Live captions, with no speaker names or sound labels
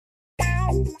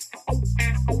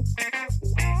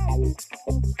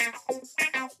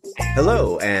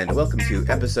Hello, and welcome to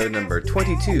episode number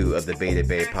 22 of the Beta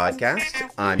Bay podcast.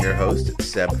 I'm your host,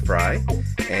 Seb Frey,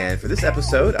 and for this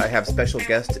episode, I have special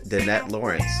guest Danette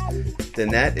Lawrence.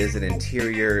 Danette is an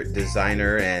interior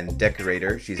designer and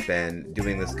decorator. She's been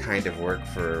doing this kind of work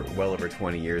for well over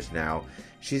 20 years now.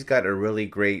 She's got a really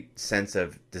great sense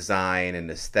of design and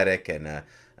aesthetic and a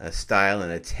style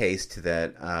and a taste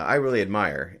that I really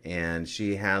admire, and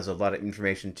she has a lot of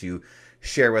information to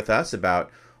share with us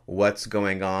about what's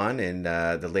going on in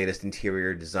the latest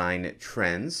interior design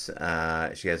trends.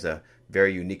 She has a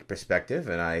very unique perspective,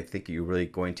 and I think you're really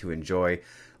going to enjoy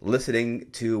listening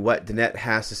to what Danette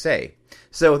has to say.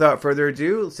 So without further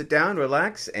ado, sit down,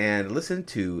 relax, and listen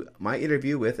to my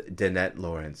interview with Danette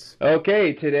Lawrence.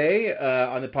 Okay, today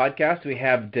on the podcast we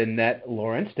have Danette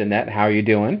Lawrence. Danette, how are you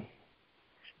doing?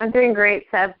 I'm doing great,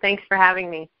 Seb. Thanks for having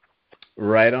me.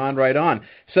 Right on, right on.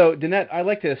 So, Danette, I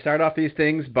like to start off these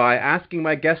things by asking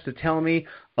my guests to tell me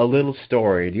a little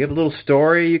story. Do you have a little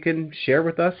story you can share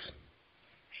with us?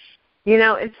 You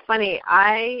know, it's funny.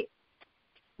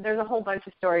 There's a whole bunch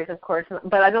of stories, of course,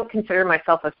 but I don't consider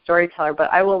myself a storyteller,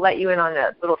 but I will let you in on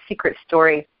a little secret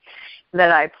story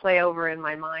that I play over in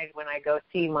my mind when I go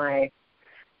see my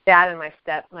dad and my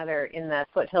stepmother in the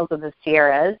foothills of the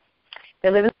Sierras.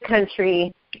 They live in the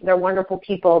country. They're wonderful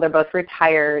people. They're both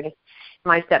retired.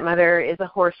 My stepmother is a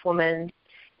horsewoman,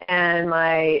 and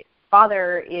my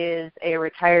father is a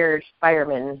retired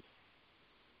fireman.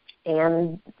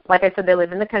 And like I said, they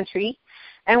live in the country.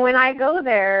 And when I go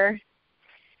there,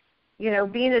 you know,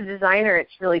 being a designer,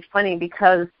 it's really funny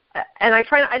because, and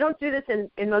I don't do this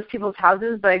in most people's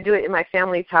houses, but I do it in my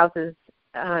family's houses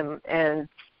and,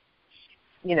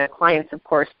 you know, clients, of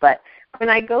course. But when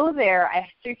I go there, I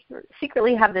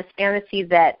secretly have this fantasy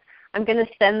that I'm going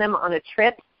to send them on a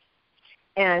trip,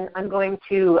 and I'm going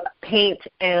to paint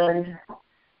and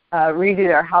redo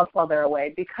their house while they're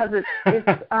away because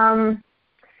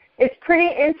it's pretty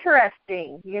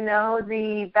interesting. You know,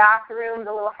 the bathroom,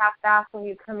 the little half bath when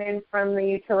you come in from the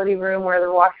utility room where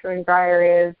the washer and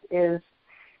dryer is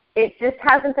it just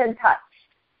hasn't been touched.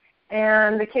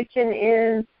 And the kitchen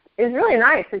is really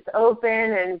nice. It's open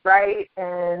and bright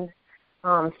and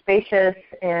spacious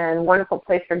and wonderful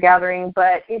place for gathering,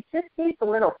 but it just needs a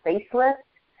little facelift.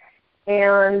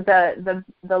 And the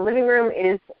living room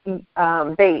is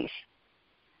beige.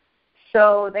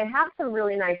 So they have some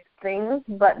really nice things,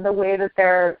 but the way that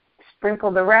they're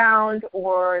sprinkled around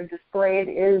or displayed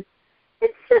it's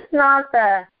just not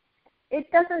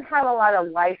it doesn't have a lot of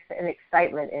life and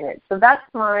excitement in it. So that's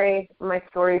my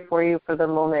story for you for the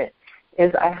moment,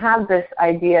 is I have this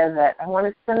idea that I want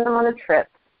to send them on a trip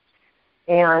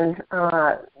and,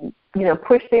 you know,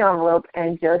 push the envelope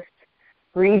and just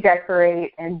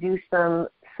redecorate and do some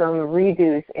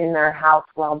redos in their house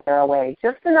while they're away,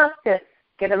 just enough to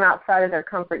get them outside of their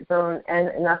comfort zone and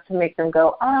enough to make them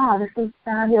go, this is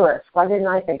fabulous. Why didn't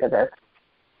I think of this?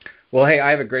 Well, hey, I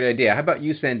have a great idea. How about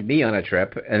you send me on a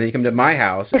trip, and then you come to my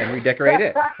house and redecorate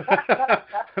it? I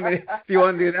mean, if you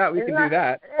want to do that, we can do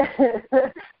that.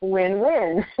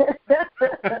 Win-win.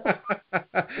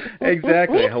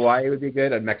 Exactly. Hawaii would be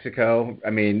good, and Mexico. I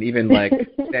mean, even like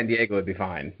San Diego would be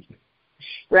fine.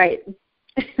 Right.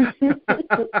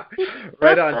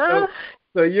 Right on.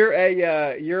 So you're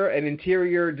an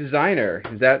interior designer.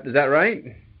 Is that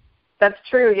right? That's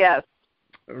true. Yes.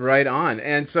 Right on.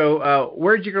 And so,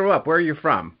 where did you grow up? Where are you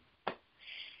from?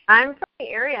 I'm from the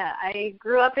area. I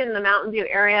grew up in the Mountain View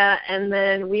area, and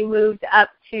then we moved up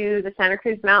to the Santa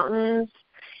Cruz Mountains,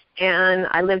 and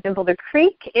I lived in Boulder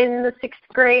Creek in the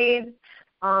 6th grade.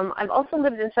 I've also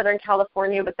lived in Southern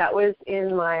California, but that was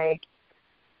in my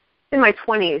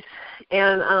 20s,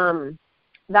 and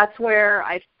that's where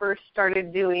I first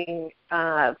started doing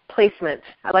placement.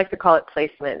 I like to call it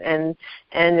placement, and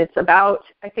it's about,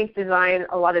 I think design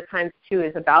a lot of times too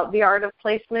is about the art of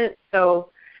placement. So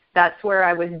that's where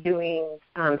I was doing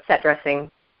set dressing.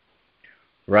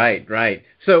 Right.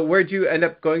 So where'd you end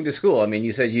up going to school? I mean,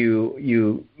 you said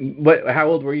how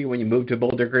old were you when you moved to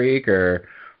Boulder Creek, or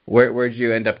where'd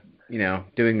you end up, you know,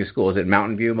 doing the school? Is it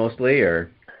Mountain View mostly, or?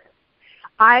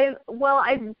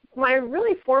 My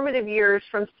really formative years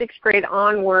from 6th grade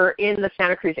on were in the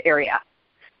Santa Cruz area.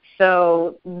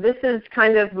 So this is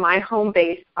kind of my home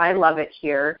base. I love it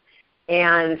here.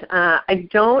 And I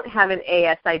don't have an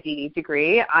ASID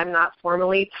degree. I'm not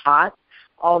formally taught,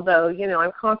 although, you know,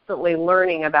 I'm constantly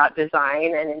learning about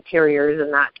design and interiors,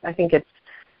 and that I think it's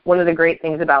one of the great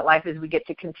things about life is we get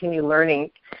to continue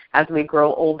learning as we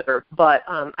grow older. But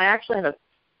I actually have a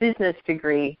business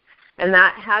degree, And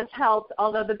that has helped,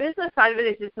 although the business side of it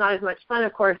is just not as much fun,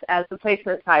 of course, as the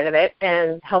placement side of it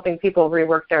and helping people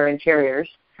rework their interiors.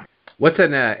 What's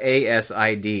an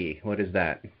ASID? What is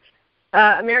that?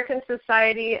 American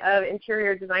Society of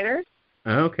Interior Designers.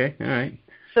 Oh, okay, all right.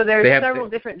 So there's several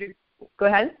different. Go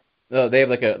ahead. Oh, they have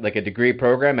like a degree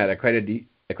program at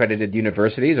accredited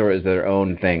universities, or is their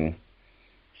own thing?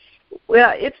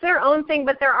 Well, it's their own thing,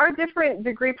 but there are different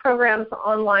degree programs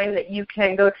online that you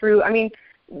can go through. I mean,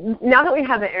 now that we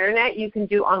have the internet, you can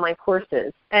do online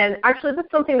courses. And actually, that's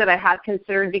something that I had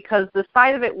considered, because the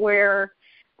side of it where,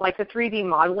 like the 3D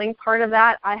modeling part of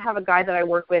that, I have a guy that I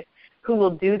work with who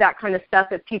will do that kind of stuff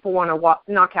if people want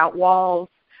to knock out walls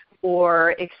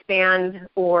or expand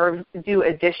or do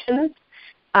additions.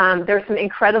 There's some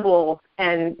incredible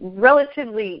and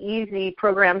relatively easy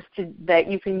programs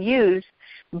that you can use,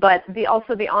 but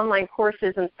also the online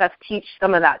courses and stuff teach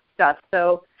some of that stuff.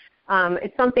 So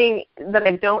it's something that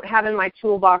I don't have in my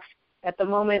toolbox at the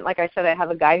moment. Like I said, I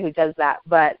have a guy who does that,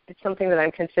 but it's something that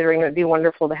I'm considering. It would be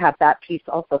wonderful to have that piece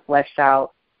also fleshed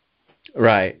out.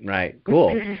 Right.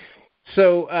 Cool.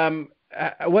 So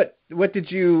what was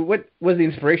the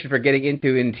inspiration for getting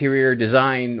into interior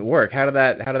design work? How did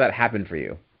that happen for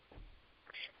you?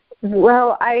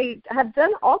 Well, I have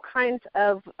done all kinds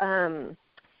of,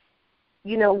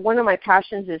 one of my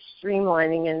passions is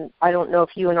streamlining, and I don't know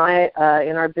if you and I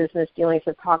in our business dealings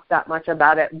have talked that much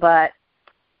about it, but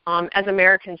as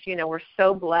Americans, we're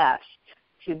so blessed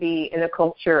to be in a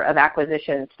culture of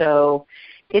acquisition. So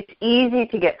it's easy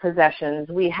to get possessions.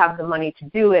 We have the money to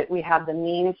do it. We have the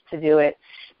means to do it.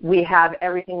 We have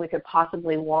everything we could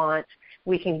possibly want.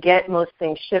 We can get most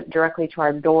things shipped directly to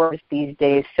our doors these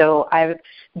days. So I've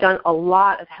done a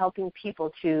lot of helping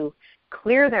people to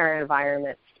clear their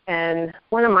environments. And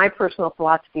one of my personal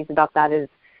philosophies about that is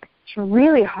it's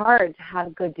really hard to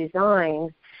have good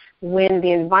design when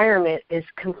the environment is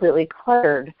completely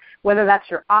cluttered, whether that's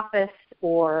your office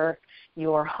or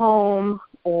your home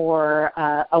or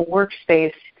a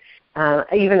workspace,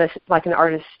 even like an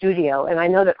artist's studio. And I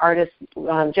know that artists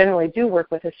generally do work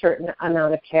with a certain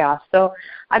amount of chaos. So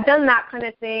I've done that kind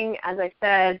of thing. As I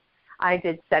said, I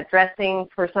did set dressing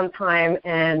for some time,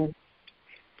 and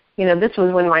this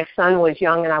was when my son was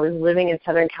young, and I was living in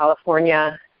Southern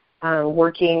California,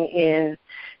 working in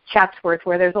Chatsworth,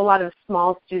 where there's a lot of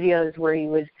small studios where you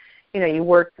would, you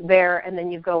work there and then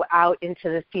you go out into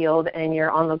the field and you're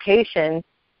on location.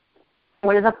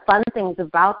 One of the fun things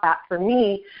about that for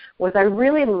me was I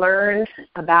really learned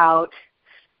about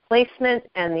placement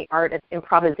and the art of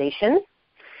improvisation,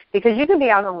 because you can be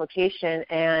out on location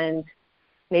and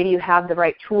maybe you have the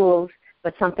right tools,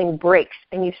 but something breaks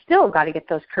and you still got to get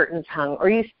those curtains hung, or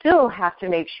you still have to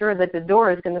make sure that the door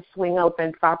is going to swing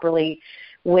open properly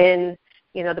when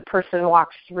the person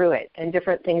walks through it, and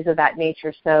different things of that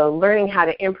nature. So learning how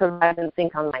to improvise and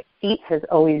think on my feet has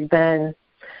always been,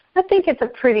 I think it's a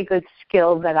pretty good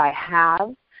skill that I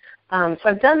have. So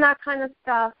I've done that kind of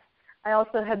stuff. I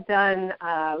also have done,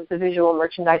 I was a visual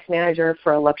merchandise manager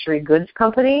for a luxury goods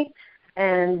company.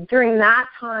 And during that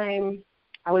time,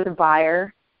 I was a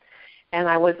buyer. And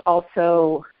I was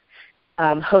also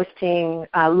hosting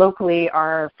locally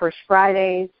our First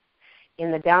Fridays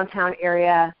in the downtown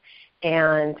area,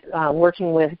 and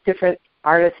working with different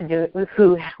artists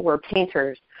who were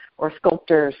painters or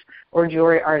sculptors or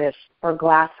jewelry artists or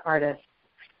glass artists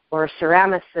or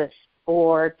ceramicists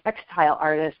or textile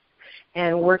artists,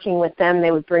 and working with them. They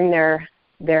would bring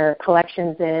their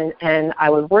collections in, and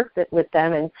I would work with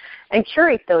them and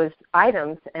curate those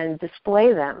items and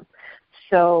display them.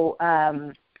 So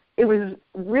it was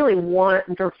really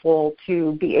wonderful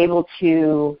to be able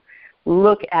to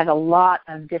look at a lot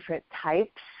of different types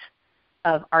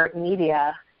of art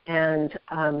media and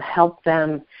help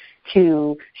them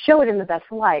to show it in the best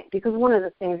light. Because one of the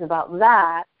things about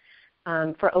that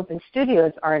for Open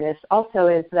Studios artists also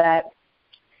is that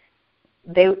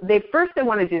they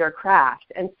want to do their craft,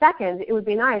 and second, it would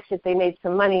be nice if they made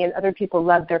some money and other people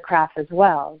loved their craft as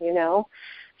well,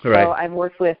 Right. So I've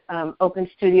worked with Open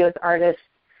Studios artists,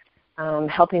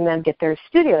 helping them get their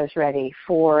studios ready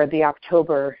for the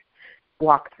October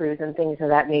walkthroughs and things of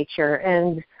that nature.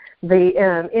 And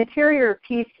the interior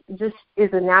piece just is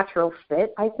a natural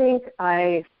fit. I think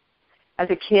I, as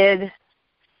a kid,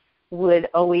 would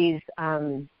always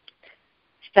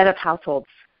set up households.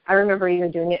 I remember even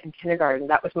doing it in kindergarten.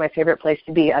 That was my favorite place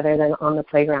to be, other than on the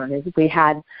playground. Is we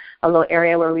had a little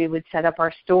area where we would set up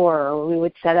our store, or we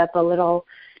would set up a little,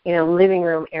 living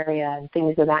room area and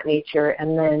things of that nature.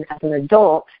 And then as an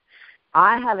adult,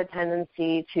 I have a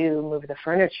tendency to move the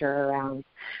furniture around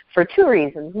for two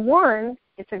reasons. One,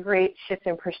 it's a great shift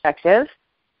in perspective.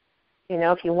 You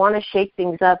know, if you want to shake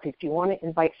things up, if you want to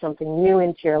invite something new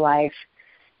into your life,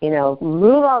 you know,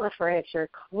 move all the furniture,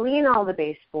 clean all the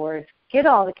baseboards, get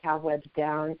all the cobwebs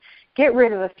down, get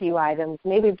rid of a few items,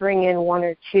 maybe bring in one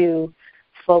or two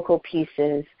focal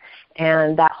pieces,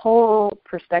 and that whole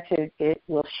perspective, it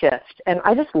will shift. And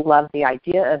I just love the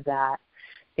idea of that,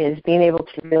 is being able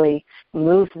to really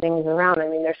move things around. I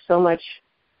mean, there's so much,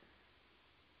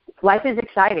 life is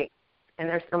exciting, and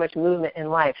there's so much movement in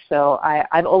life. So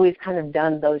I've always kind of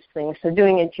done those things. So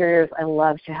doing interiors, I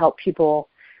love to help people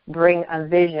bring a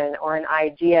vision or an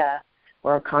idea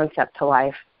or a concept to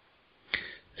life.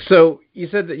 So you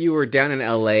said that you were down in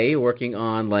LA working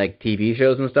on like TV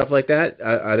shows and stuff like that.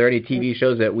 Are there any TV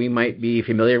shows that we might be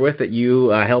familiar with that you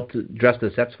helped dress the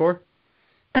sets for?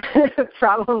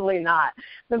 Probably not.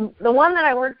 The one that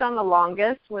I worked on the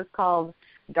longest was called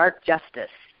Dark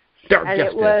Justice. Dark Justice.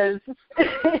 It was,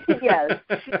 yes,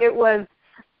 it was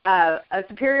a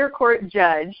Superior Court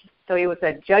judge. So he was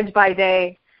a judge by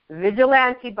day,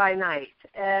 vigilante by night.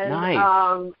 And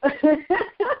nice.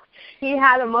 He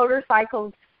had a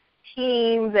motorcycle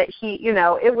team that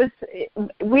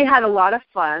we had a lot of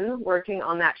fun working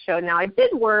on that show. Now, I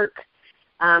did work,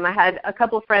 I had a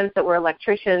couple of friends that were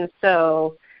electricians,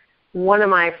 so one of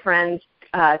my friends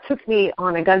took me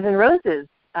on a Guns N' Roses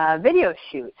video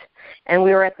shoot, and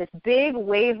we were at this big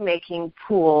wave-making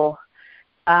pool,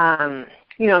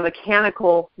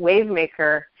 mechanical wave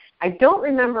maker. I don't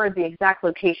remember the exact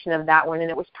location of that one, and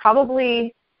it was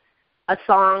probably a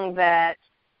song that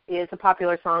is a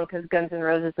popular song because Guns N'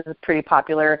 Roses is a pretty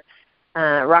popular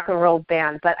rock and roll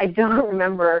band, but I don't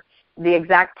remember the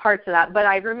exact parts of that. But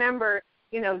I remember,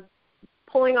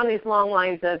 pulling on these long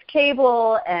lines of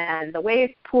cable and the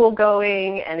wave pool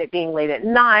going and it being late at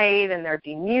night and there'd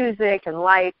be music and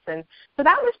lights. And so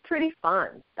that was pretty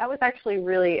fun. That was actually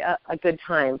really a good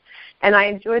time. And I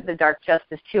enjoyed the Dark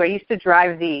Justice, too. I used to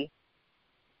drive the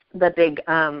big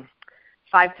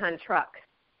 5-ton truck,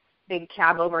 big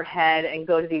cab overhead, and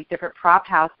go to these different prop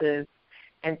houses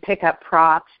and pick up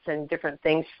props and different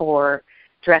things for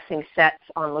dressing sets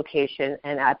on location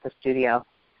and at the studio.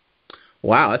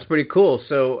 Wow, that's pretty cool.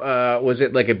 So was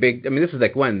it like a big, this is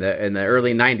like when, in the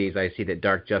early 90s, I see that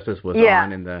Dark Justice was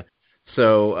on.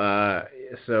 So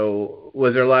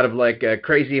was there a lot of like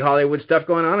crazy Hollywood stuff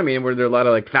going on? Were there a lot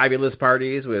of like fabulous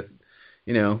parties with,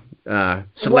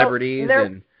 celebrities?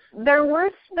 There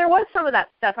was some of that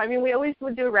stuff. We always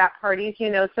would do rap parties,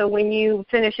 so when you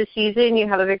finish a season, you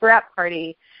have a big rap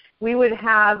party. We would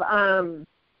have,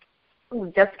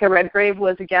 Jessica Redgrave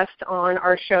was a guest on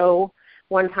our show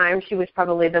one time. She was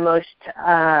probably the most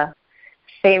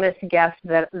famous guest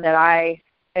that I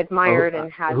admired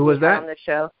and had who was that? On the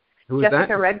show. Who was Jessica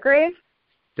that? Redgrave.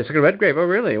 Jessica Redgrave. Oh,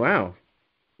 really? Wow.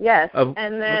 Yes.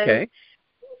 And then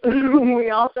we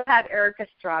also had Eric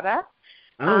Estrada.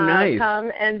 Oh, nice. Come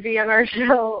and be on our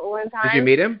show one time. Did you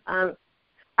meet him?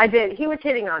 I did. He was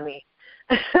hitting on me.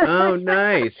 Oh,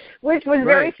 nice. Which was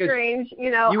very strange.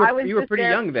 You were pretty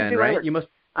young then, right? You must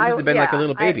have been like a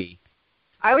little baby.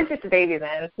 I was just a baby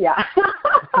then, yeah.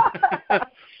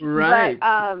 Right.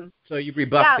 But, so you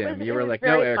rebuffed him. You were like,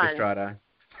 no, Eric Estrada.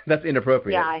 That's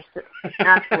inappropriate. Yeah,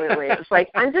 absolutely. It was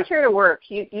like, I'm just here to work.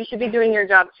 You should be doing your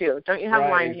job, too. Don't you have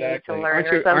lines you need to learn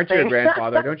or something? Aren't you a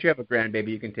grandfather? Don't you have a grandbaby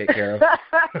you can take care of?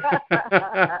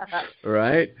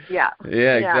 Right? Yeah.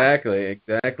 Yeah, exactly.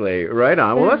 Right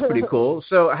on. Well, that's pretty cool.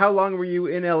 So how long were you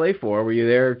in LA for? Were you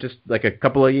there just like a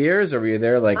couple of years, or were you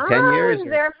there like 10 years?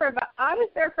 I was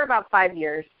there for about 5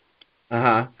 years.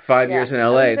 5 years in LA.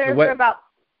 I was there for about,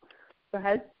 go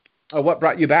ahead. Oh, what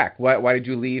brought you back? Why did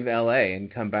you leave LA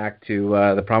and come back to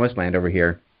the promised land over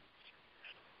here?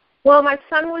 Well, my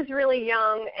son was really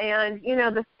young, and,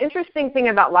 the interesting thing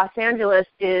about Los Angeles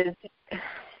is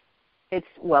it's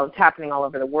happening all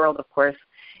over the world, of course,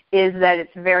 is that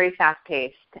it's very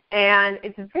fast-paced. And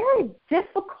it's very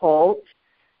difficult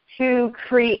to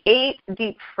create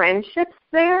deep friendships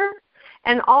there.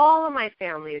 And all of my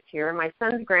family is here. My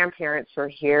son's grandparents are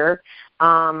here.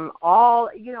 I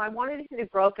wanted him to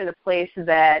grow up in a place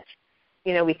that,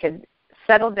 we could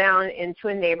settle down into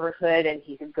a neighborhood and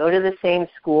he could go to the same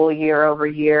school year over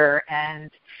year, and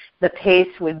the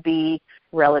pace would be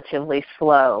relatively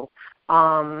slow.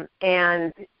 The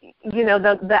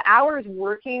hours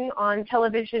working on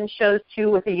television shows,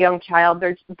 too, with a young child,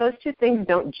 those two things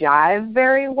don't jive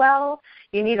very well.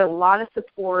 You need a lot of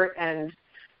support, and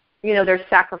there's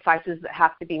sacrifices that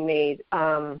have to be made.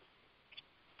 So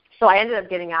I ended up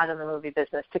getting out of the movie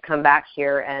business to come back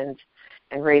here and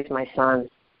raise my son.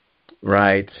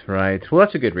 Right. Well,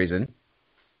 that's a good reason.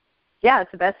 Yeah,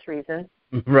 it's the best reason.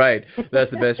 Right, that's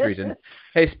the best reason.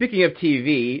 Hey, speaking of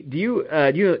TV, do you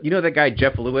know that guy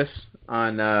Jeff Lewis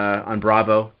on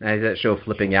Bravo? That show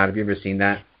Flipping Out. Have you ever seen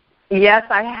that? Yes,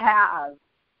 I have.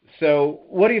 So,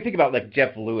 what do you think about like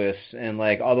Jeff Lewis and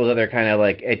like all those other kind of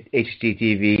like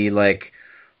HGTV like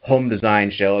home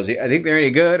design shows? I think they're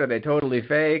any good? Are they totally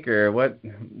fake, or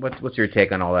what's your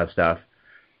take on all that stuff?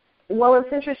 Well,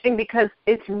 it's interesting because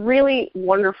it's really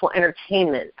wonderful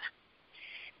entertainment,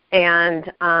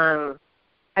 and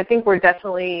I think we're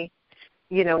definitely,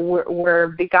 we're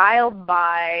beguiled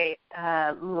by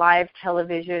live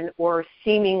television or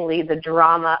seemingly the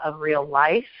drama of real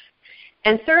life.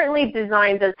 And certainly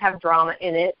design does have drama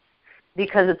in it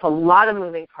because it's a lot of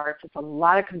moving parts, it's a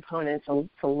lot of components,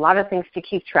 it's a lot of things to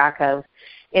keep track of.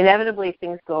 Inevitably,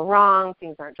 things go wrong,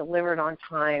 things aren't delivered on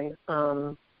time,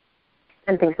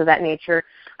 and things of that nature.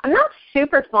 I'm not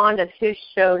super fond of his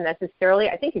show necessarily.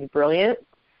 I think he's brilliant.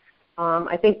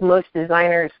 I think most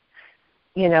designers,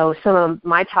 some of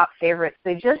my top favorites,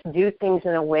 they just do things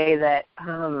in a way that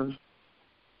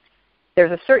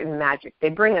there's a certain magic. They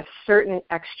bring a certain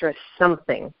extra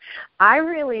something. I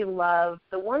really love,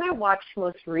 the one I watched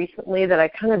most recently that I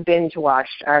kind of binge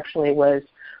watched actually was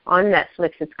on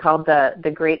Netflix. It's called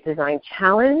the Great Design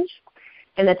Challenge,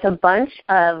 and it's a bunch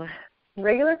of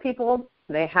regular people.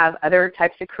 They have other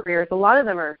types of careers. A lot of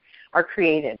them are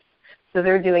creative. So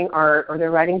they're doing art, or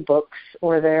they're writing books,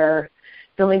 or they're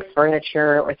building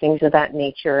furniture or things of that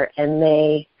nature, and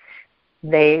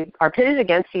they are pitted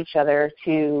against each other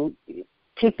to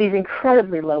keep these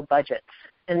incredibly low budgets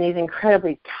and these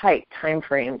incredibly tight time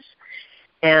frames.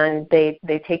 And they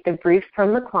take the brief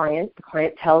from the client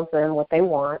tells them what they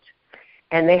want,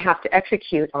 and they have to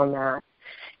execute on that.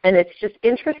 And it's just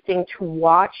interesting to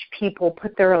watch people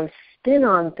put their own spin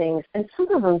on things, and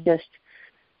some of them just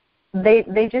they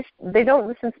don't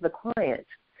listen to the client.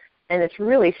 And it's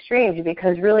really strange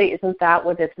because really isn't that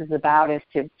what this is about, is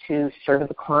to serve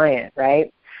the client,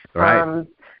 right? Right.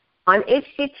 On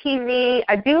HGTV,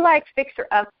 I do like Fixer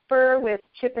Upper with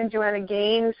Chip and Joanna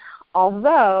Gaines,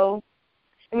 although,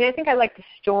 I think I like the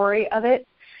story of it,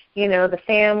 the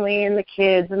family and the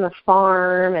kids and the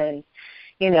farm, and,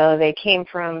 they came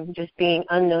from just being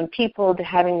unknown people to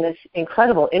having this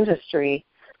incredible industry.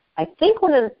 I think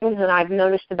one of the things that I've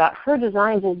noticed about her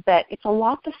designs is that it's a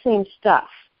lot the same stuff.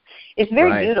 It's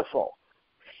very beautiful,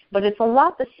 but it's a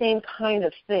lot the same kind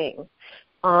of thing.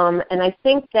 And I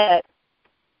think that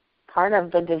part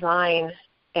of the design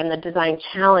and the design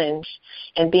challenge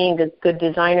and being a good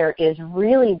designer is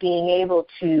really being able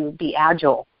to be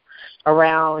agile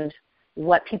around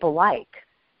what people like,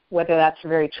 whether that's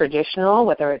very traditional,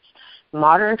 whether it's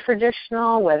modern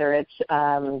traditional, whether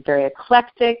it's very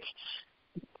eclectic,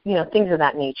 things of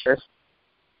that nature.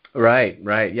 Right.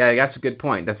 Yeah, that's a good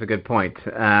point.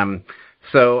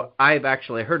 So I've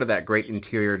actually heard of that Great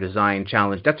Interior Design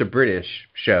Challenge. That's a British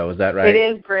show, is that right? It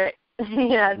is Brit.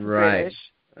 Yeah, it's right. British.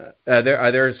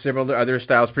 Are there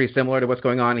styles pretty similar to what's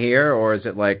going on here, or is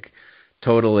it like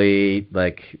totally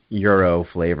like Euro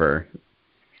flavor?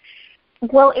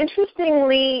 Well,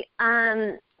 interestingly,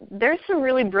 there's some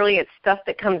really brilliant stuff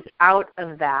that comes out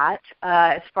of that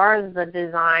as far as the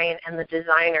design and the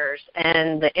designers,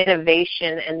 and the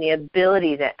innovation and the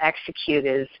ability to execute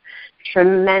is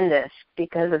tremendous,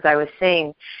 because as I was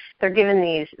saying, they're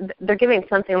giving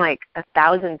something like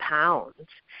 1,000 pounds,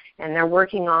 and they're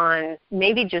working on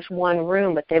maybe just one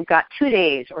room, but they've got 2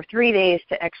 days or 3 days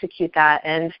to execute that,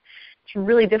 and it's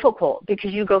really difficult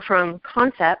because you go from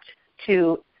concept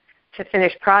to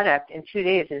finished product in 2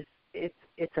 days.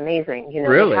 It's amazing.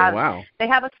 Really? Wow. They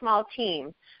have a small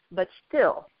team, but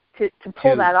still, to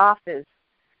pull that off is,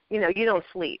 you don't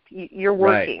sleep. You're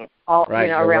working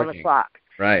around the clock.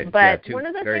 Right. But one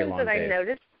of the things that I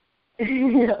noticed,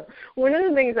 one of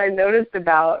the things I noticed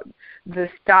about the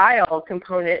style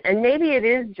component, and maybe it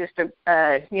is just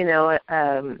an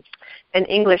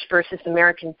English versus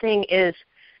American thing, is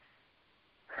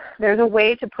there's a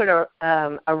way to put a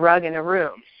rug in a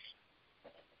room.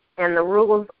 And the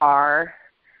rules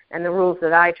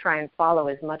that I try and follow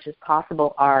as much as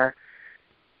possible are,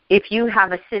 if you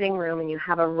have a sitting room and you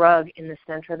have a rug in the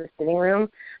center of the sitting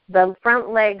room, the front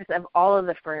legs of all of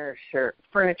the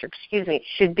furniture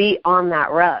should be on that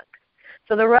rug.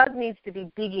 So the rug needs to be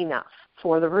big enough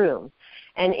for the room.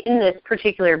 And in this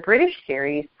particular British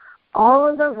series, all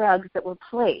of the rugs that were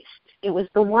placed, it was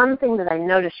the one thing that I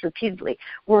noticed repeatedly,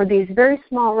 were these very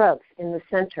small rugs in the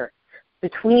center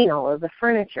between all of the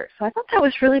furniture. So I thought that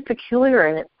was really peculiar,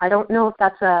 and I don't know if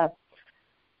that's a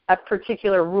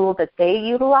particular rule that they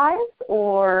utilize,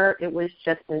 or it was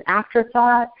just an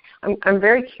afterthought. I'm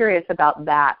very curious about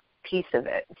that piece of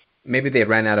it. Maybe they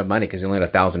ran out of money because they only had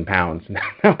 1,000 pounds.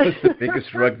 That was the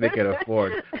biggest rug they could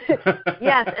afford.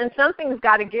 Yes, and something's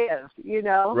got to give, you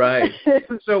know. Right.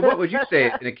 So what would you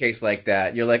say in a case like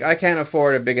that? You're like, I can't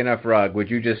afford a big enough rug. Would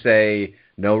you just say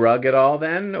no rug at all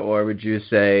then? Or would you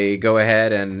say go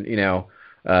ahead and,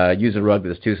 use a rug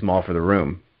that's too small for the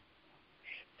room?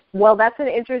 Well, that's an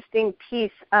interesting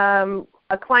piece.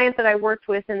 A client that I worked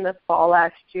with in the fall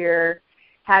last year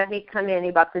had me come in.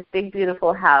 He bought this big,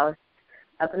 beautiful house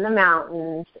up in the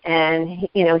mountains, and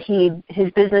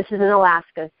his business is in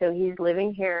Alaska, so he's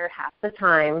living here half the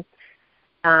time,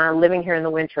 living here in the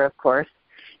winter, of course.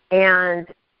 And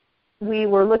we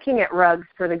were looking at rugs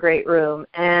for the great room,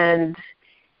 and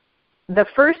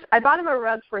I bought him a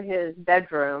rug for his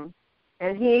bedroom,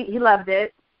 and he loved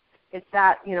it. It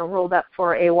sat, rolled up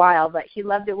for a while, but he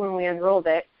loved it when we unrolled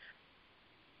it.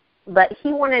 But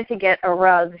he wanted to get a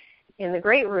rug in the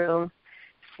great room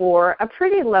for a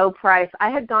pretty low price. I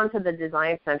had gone to the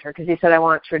design center because he said, I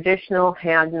want traditional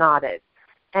hand knotted.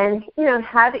 And,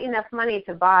 had enough money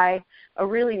to buy a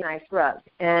really nice rug.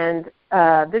 And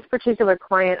this particular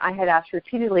client, I had asked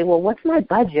repeatedly, well, what's my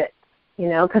budget?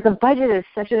 Because a budget is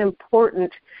such an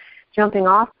important jumping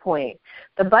off point.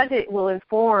 The budget will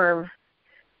inform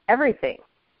everything,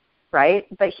 right?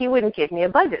 But he wouldn't give me a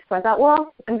budget. So I thought,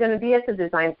 well, I'm going to be at the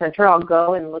design center. I'll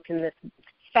go and look in this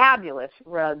fabulous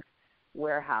rug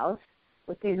warehouse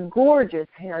with these gorgeous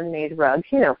handmade rugs,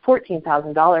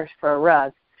 $14,000 for a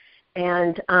rug.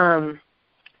 And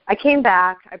I came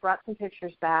back. I brought some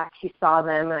pictures back. He saw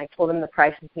them, and I told him the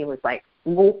price, and he was like,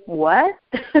 what?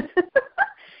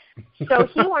 So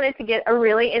he wanted to get a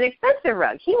really inexpensive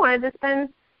rug. He wanted to spend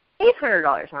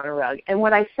 $800 on a rug. And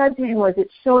what I said to him was,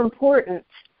 it's so important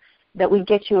that we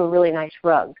get you a really nice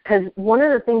rug. Because one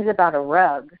of the things about a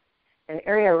rug, an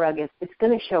area rug, is it's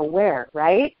going to show wear,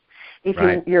 right? If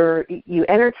you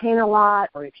entertain a lot,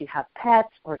 or if you have pets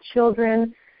or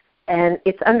children, and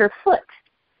it's underfoot,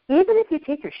 even if you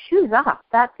take your shoes off,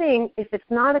 that thing, if it's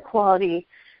not a quality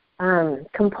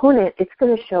component, it's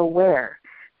going to show wear.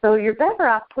 So you're better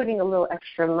off putting a little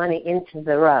extra money into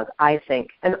the rug, I think.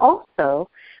 And also,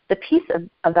 the piece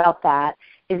about that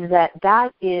is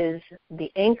that is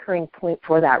the anchoring point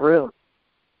for that room.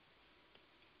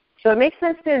 So it makes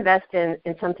sense to invest in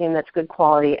something that's good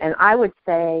quality. And I would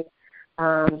say,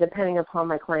 depending upon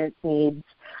my client's needs,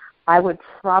 I would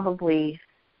probably,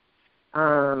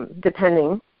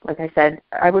 depending, like I said,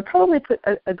 I would probably put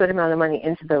a good amount of money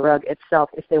into the rug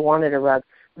itself if they wanted a rug.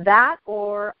 That,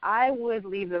 or I would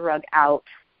leave the rug out.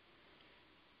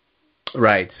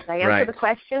 Right. Did I answer the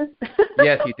question?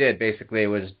 Yes, you did. Basically,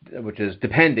 which is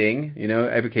depending.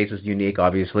 Every case is unique,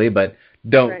 obviously, but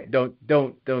don't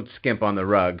skimp on the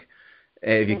rug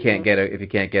if you can't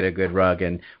get a good rug.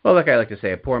 And well, like I like to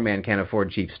say, a poor man can't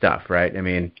afford cheap stuff, right? I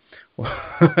mean,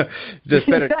 just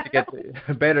better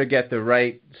to get the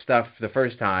right stuff the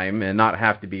first time and not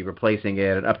have to be replacing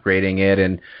it and upgrading it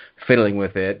and fiddling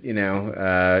with it,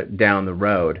 down the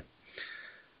road.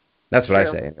 That's what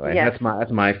I say anyway. Yes.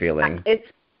 That's my feeling.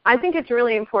 I think it's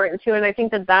really important too, and I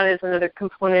think that is another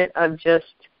component of just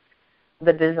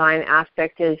the design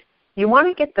aspect is you want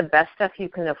to get the best stuff you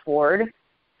can afford,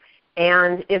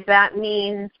 and if that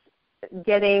means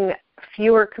getting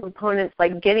fewer components,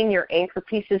 like getting your anchor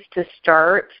pieces to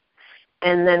start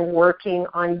and then working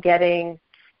on getting,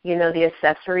 the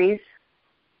accessories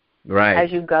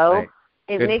as you go,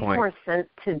 it makes more sense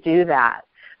to do that,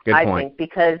 I think,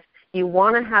 because you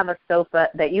want to have a sofa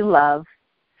that you love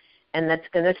and that's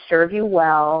going to serve you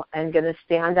well and going to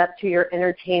stand up to your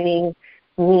entertaining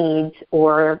needs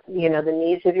or, the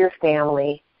needs of your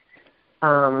family.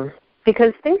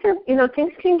 Because things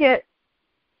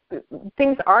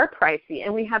are pricey,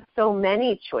 and we have so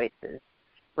many choices,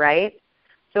 right?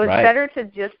 So it's better to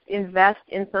just invest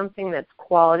in something that's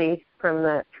quality from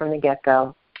the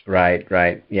get-go. Right.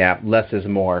 Yeah, less is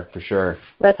more, for sure.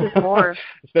 Less is more.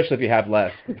 Especially if you have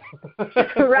less.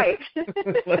 Right.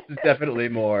 Less is definitely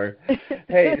more.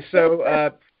 Hey,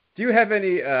 so do you have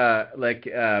any,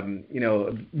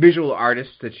 visual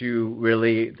artists that you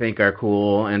really think are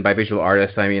cool? And by visual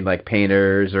artists, I mean like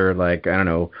painters or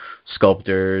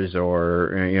sculptors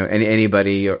or,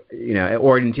 anybody,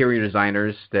 or interior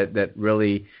designers that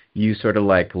really you sort of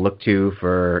look to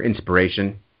for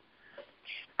inspiration?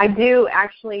 I do,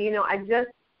 actually. I just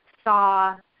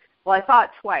I saw it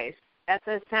twice at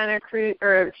the San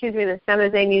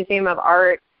Jose Museum of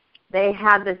Art. They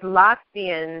had this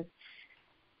Latvian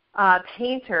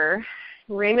painter,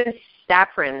 Raymond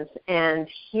Stafrins, and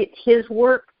his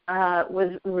work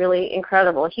was really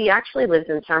incredible. He actually lives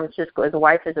in San Francisco. His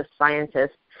wife is a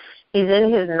scientist. He's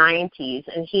in his 90s,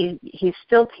 and he's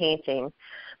still painting.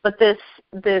 But this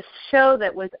show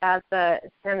that was at the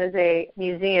San Jose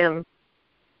Museum,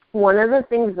 one of the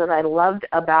things that I loved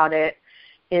about it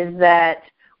is that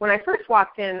when I first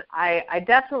walked in, I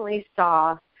definitely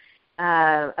saw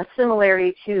a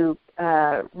similarity to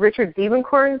Richard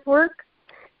Diebenkorn's work,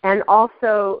 and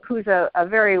also who's a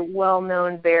very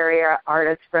well-known Bay Area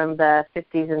artist from the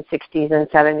 50s and 60s and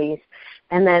 70s.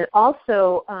 And then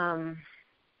also, I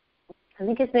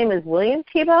think his name is William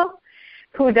Thibault,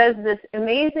 who does this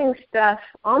amazing stuff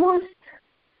almost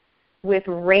with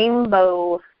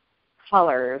rainbow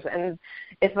colors. And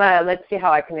if let's see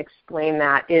how I can explain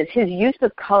that, is his use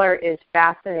of color is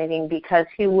fascinating because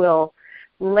he will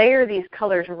layer these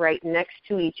colors right next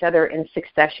to each other in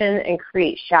succession and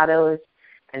create shadows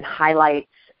and highlights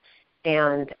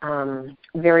and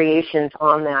variations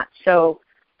on that. So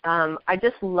I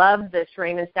just love this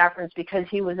Raymond Safran's because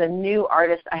he was a new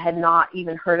artist I had not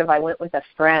even heard of. I went with a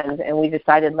friend and we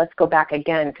decided let's go back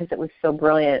again because it was so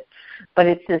brilliant. But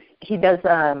it's just, he does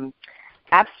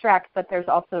abstract, but there's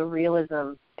also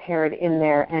realism paired in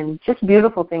there and just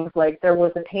beautiful things like there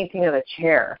was a painting of a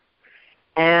chair.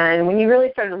 And when you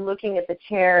really started looking at the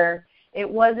chair, it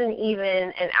wasn't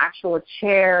even an actual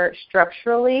chair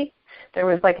structurally. There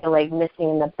was like a leg missing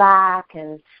in the back,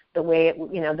 and the way it,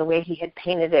 the way he had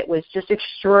painted it was just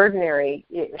extraordinary.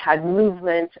 It had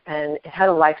movement and it had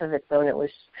a life of its own. It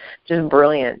was just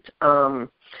brilliant.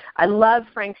 I love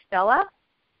Frank Stella,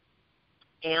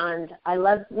 and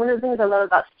one of the things I love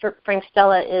about Frank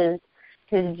Stella is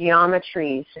his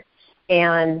geometries,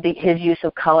 and his use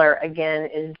of color again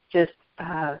is just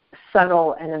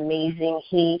subtle and amazing.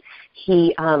 He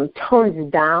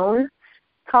tones down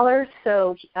colors,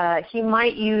 so he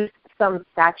might use some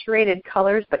saturated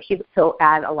colors, but he'll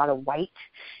add a lot of white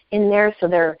in there, so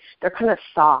they're kind of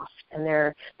soft and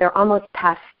they're almost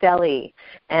pastel-y.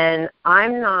 And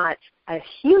I'm not a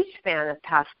huge fan of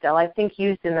pastel. I think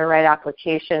used in the right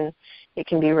application, it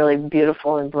can be really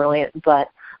beautiful and brilliant. But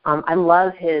I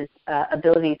love his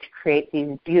ability to create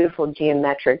these beautiful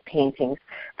geometric paintings.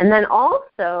 And then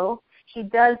also, he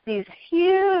does these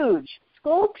huge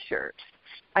sculptures.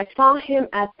 I saw him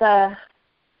at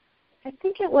I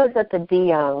think it was at the De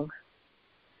Young.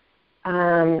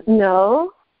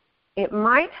 No, it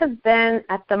might have been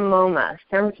at the MoMA,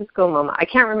 San Francisco MoMA. I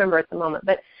can't remember at the moment.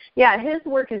 But, yeah, his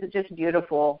work is just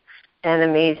beautiful and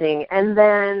amazing. And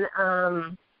then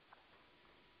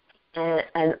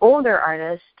an older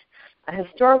artist, a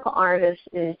historical artist,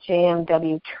 is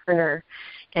J.M.W. Turner.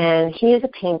 And he is a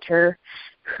painter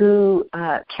who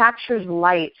captures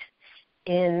light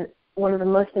in one of the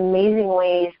most amazing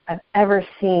ways I've ever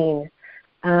seen.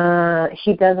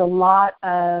 He does a lot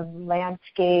of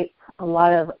landscape, a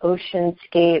lot of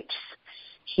oceanscapes.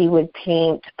 He would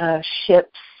paint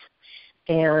ships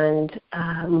and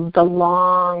the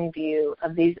long view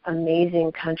of these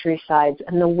amazing countrysides,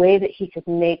 and the way that he could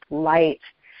make light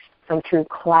come through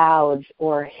clouds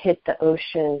or hit the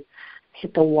ocean,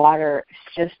 hit the water.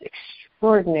 It's just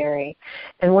extraordinary.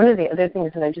 And one of the other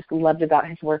things that I just loved about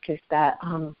his work is that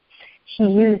he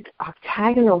used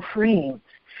octagonal frames,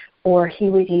 or he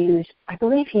would use, I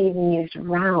believe he even used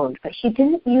round, but he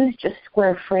didn't use just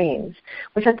square frames,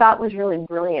 which I thought was really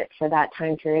brilliant for that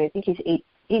time period. I think he's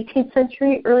 18th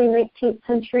century, early 19th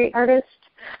century artist.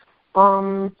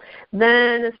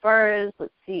 Then as far as,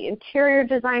 interior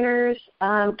designers,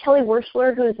 Kelly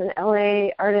Wersler, who's an LA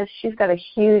artist, she's got a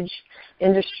huge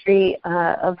industry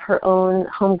of her own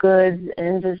home goods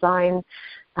and design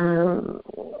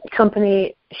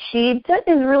company. She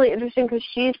is really interesting because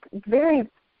she's very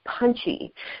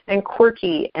punchy and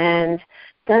quirky and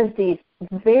does these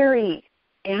very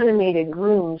animated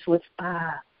rooms with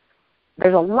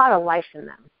there's a lot of life in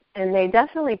them, and they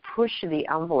definitely push the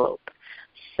envelope.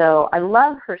 So I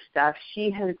love her stuff. She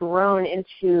has grown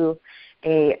into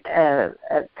a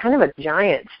kind of a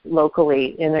giant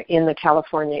locally in the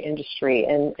California industry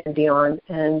and beyond.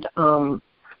 And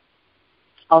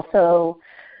also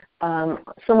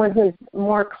someone who's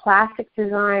more classic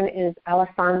design is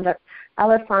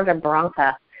Alessandra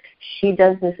Branca. She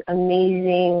does this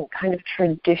amazing kind of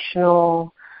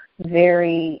traditional,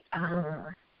 very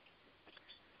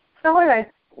how would I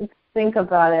think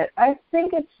about it? I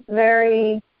think it's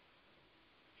very,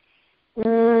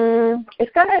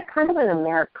 it's got a kind of an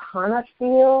Americana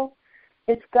feel.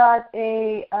 It's got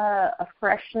a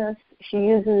freshness.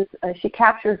 She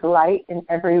captures light in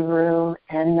every room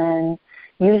and then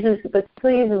but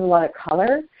still uses a lot of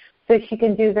color. So she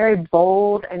can do very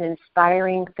bold and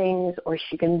inspiring things, or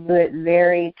she can do it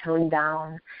very toned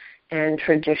down and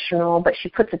traditional, but she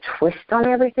puts a twist on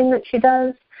everything that she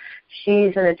does.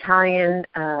 She's an Italian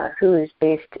who is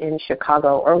based in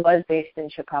Chicago, or was based in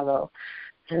Chicago.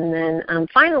 And then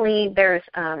finally, there's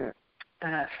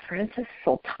Francis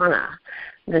Sultana,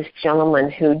 this gentleman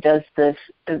who does this.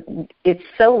 It's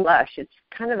so lush. It's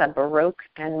kind of a Baroque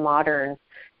and modern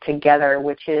together,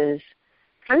 which is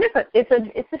kind of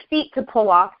it's a feat to pull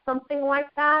off something like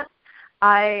that.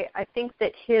 I think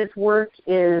that his work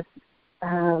is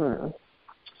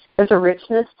there's a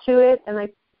richness to it, and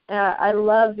I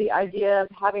love the idea of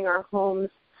having our homes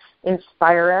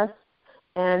inspire us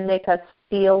and make us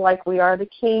feel like we are the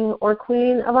king or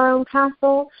queen of our own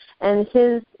castle. And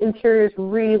his interiors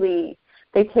really,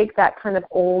 they take that kind of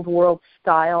old world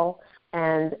style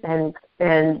and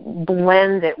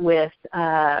blend it with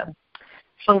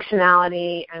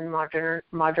functionality and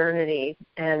modernity,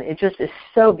 and it just is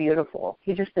so beautiful.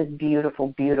 He just does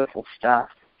beautiful, beautiful stuff.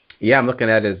 Yeah, I'm looking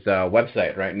at his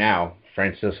website right now,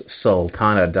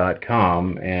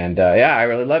 francissultana.com, and I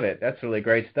really love it. That's really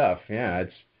great stuff. Yeah,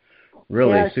 it's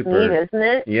really super neat, isn't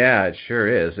it? Yeah, it sure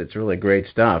is. It's really great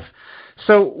stuff.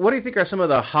 So, what do you think are some of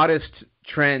the hottest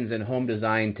trends in home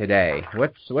design today?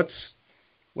 What's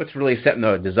really setting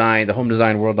the home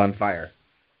design world on fire?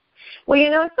 Well,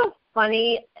 it's so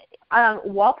funny.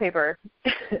 Wallpaper.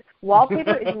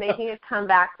 Wallpaper is making a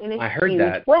comeback in a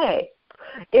huge way.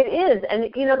 It is.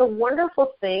 And, the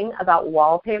wonderful thing about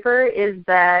wallpaper is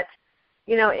that,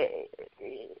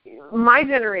 my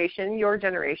generation, your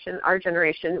generation, our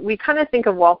generation, we kind of think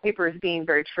of wallpaper as being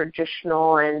very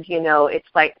traditional, and, it's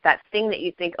like that thing that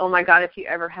you think, oh, my God, if you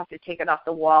ever have to take it off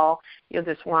the wall, you'll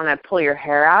just want to pull your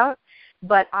hair out.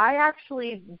 But I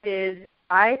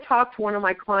talked one of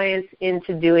my clients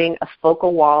into doing a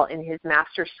focal wall in his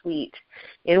master suite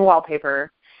in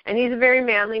wallpaper. And he's a very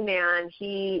manly man.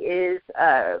 He is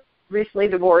recently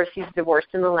divorced. He's divorced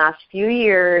in the last few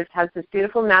years, has this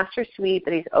beautiful master suite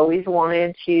that he's always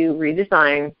wanted to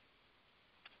redesign.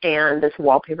 And this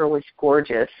wallpaper was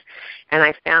gorgeous. And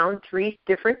I found 3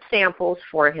 different samples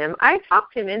for him. I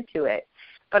talked him into it,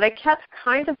 but I kept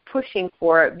kind of pushing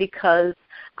for it because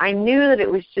I knew that it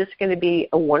was just going to be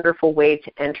a wonderful way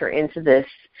to enter into this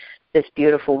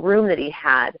beautiful room that he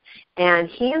had. And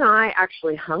he and I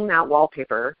actually hung that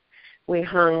wallpaper. We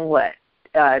hung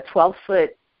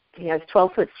 12-foot. He has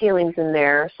 12-foot ceilings in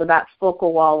there, so that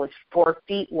focal wall was 4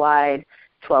 feet wide,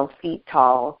 12 feet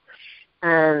tall,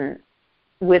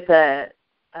 with there's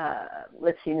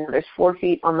 4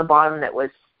 feet on the bottom that was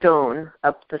stone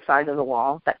up the side of the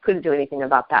wall. That couldn't do anything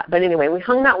about that. But anyway, we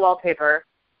hung that wallpaper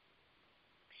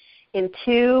in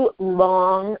 2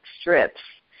 long strips.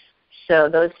 So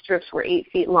those strips were 8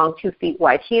 feet long, 2 feet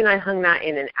wide. He and I hung that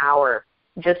in an hour,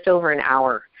 just over an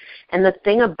hour. And the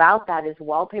thing about that is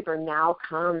wallpaper now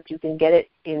comes, you can get it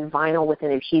in vinyl with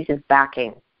an adhesive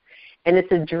backing. And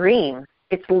it's a dream.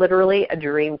 It's literally a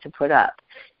dream to put up.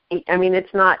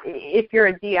 It's not, if you're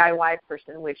a DIY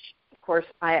person, which of course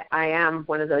I am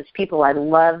one of those people, I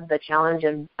love the challenge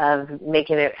of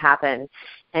making it happen.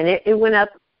 And it went up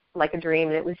like a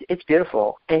dream, and it's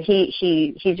beautiful. And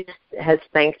he just has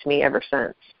thanked me ever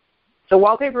since. So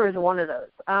wallpaper is one of those.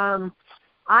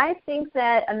 I think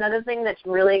that another thing that's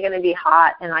really going to be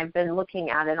hot, and I've been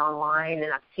looking at it online,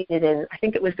 and I've seen it in, I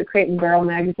think it was the Crate and Barrel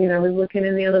magazine I was looking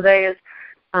in the other day, is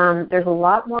there's a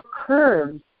lot more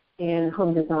curves in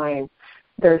home design.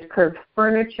 There's curved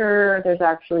furniture. There's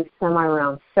actually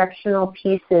semi-round sectional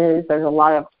pieces. There's a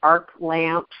lot of arc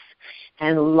lamps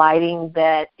and lighting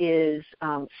that is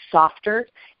softer.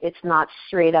 It's not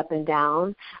straight up and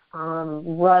down.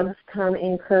 Rugs come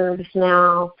in curves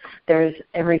now. There's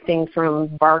everything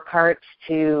from bar carts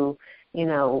to,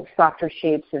 softer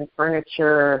shapes in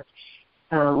furniture,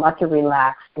 lots of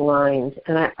relaxed lines.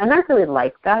 And I really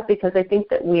like that because I think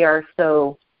that we are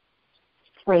so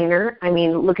plainer.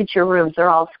 Look at your rooms.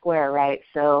 They're all square, right?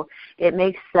 So it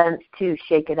makes sense to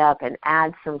shake it up and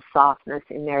add some softness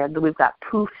in there. We've got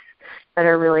poofs that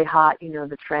are really hot,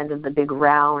 the trend of the big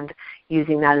round,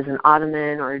 using that as an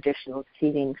ottoman or additional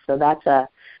seating. So that's a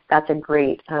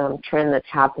great trend that's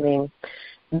happening.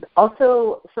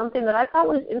 Also, something that I thought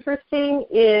was interesting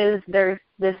is there's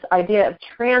this idea of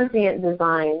transient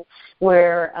design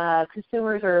where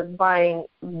consumers are buying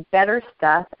better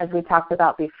stuff, as we talked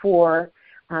about before,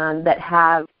 that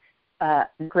have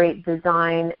great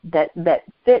design that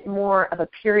fit more of a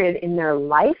period in their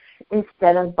life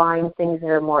instead of buying things that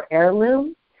are more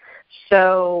heirloom.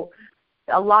 So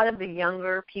a lot of the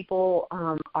younger people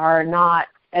are not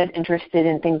as interested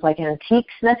in things like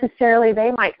antiques necessarily.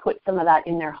 They might put some of that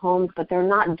in their homes, but they're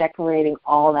not decorating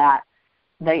all that,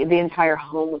 the entire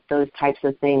home with those types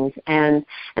of things. And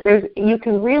you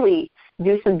can really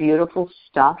do some beautiful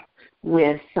stuff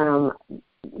with some,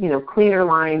 cleaner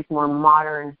lines, more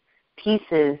modern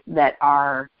pieces that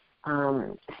are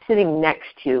sitting next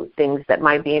to things that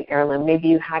might be an heirloom. Maybe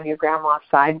you have your grandma's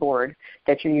sideboard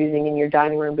that you're using in your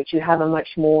dining room, but you have a much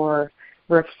more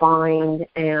refined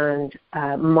and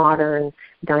modern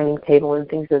dining table and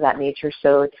things of that nature.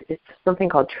 So it's something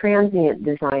called transient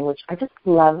design, which I just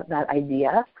love that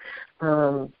idea,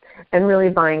 and really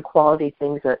buying quality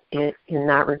things in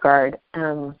that regard.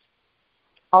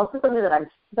 Also something that I'm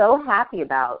so happy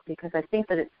about, because I think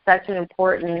that it's such an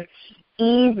important,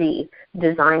 easy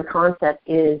design concept,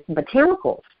 is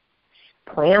botanicals.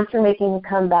 Plants are making a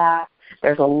comeback.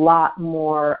 There's a lot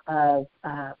more of,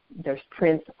 there's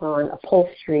prints on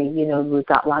upholstery. You know, we've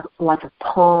got lots of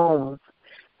palms,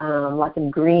 lots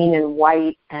of green and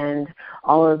white, and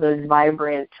all of those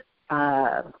vibrant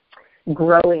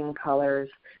growing colors.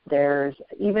 There's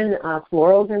even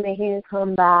florals are making a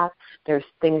comeback. There's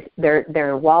things, they're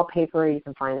in wallpaper. You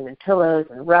can find them in pillows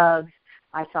and rugs.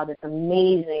 I saw this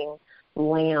amazing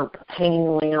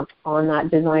hanging lamp on that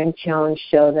design challenge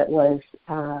show that was,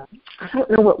 I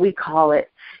don't know what we call it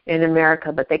in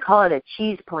America, but they call it a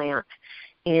cheese plant.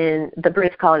 The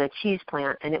Brits call it a cheese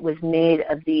plant, and it was made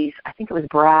of these, I think it was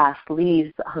brass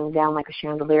leaves that hung down like a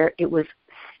chandelier. It was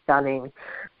stunning.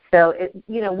 So,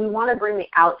 we want to bring the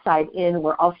outside in.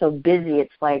 We're also busy.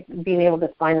 It's like being able to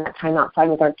find that time outside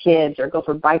with our kids, or go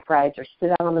for bike rides, or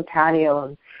sit out on the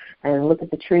patio and look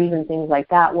at the trees and things like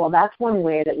that. Well, that's one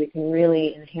way that we can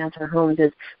really enhance our homes,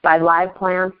 is by live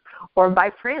plants or by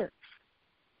prints.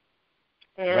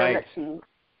 And right. Let's see.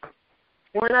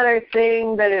 One other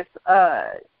thing that is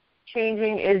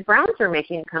changing is browns are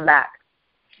making a comeback.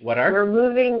 What are? We're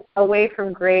moving away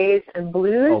from grays and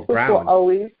blues, which will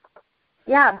always,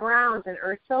 browns and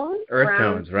earth tones.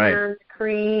 Browns, right. Tans,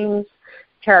 creams,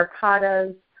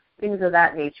 terracottas, things of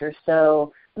that nature.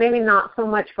 So maybe not so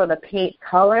much for the paint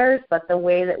colors, but the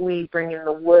way that we bring in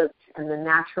the woods and the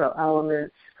natural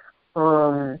elements,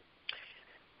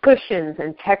 cushions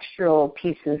and textural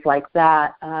pieces like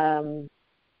that.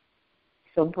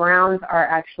 So browns are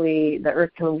actually, the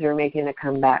earth tones are making a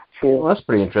comeback too. Well, that's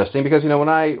pretty interesting, because when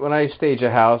I stage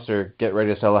a house or get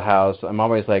ready to sell a house, I'm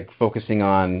always like focusing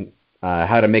on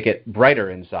how to make it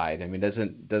brighter inside. I mean,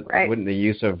 wouldn't the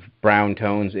use of brown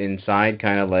tones inside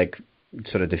kind of like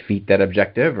sort of defeat that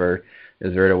objective, or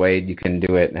is there a way you can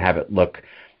do it and have it look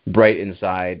bright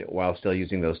inside while still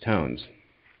using those tones?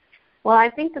 Well,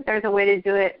 I think that there's a way to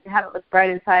do it, have it look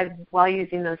bright inside while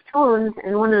using those tones.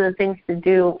 And one of the things to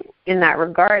do in that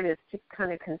regard is to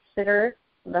kind of consider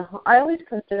I always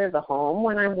consider the home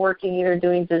when I'm working, either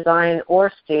doing design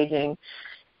or staging.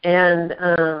 And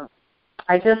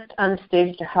I just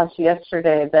unstaged a house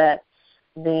yesterday that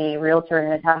the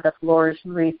realtor had the floors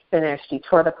refinished. He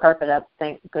tore the carpet up,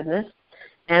 thank goodness.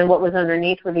 And what was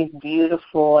underneath were these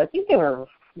beautiful, I think they were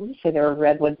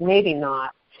redwoods, maybe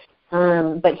not.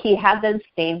 But he had them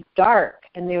stained dark,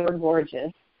 and they were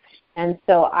gorgeous. And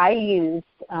so I used,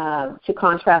 to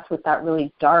contrast with that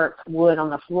really dark wood on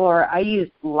the floor, I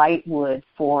used light wood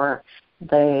for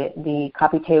the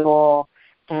coffee table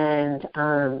and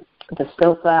the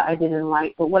sofa I did in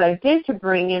light. But what I did to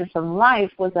bring in some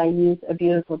life was I used a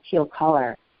beautiful teal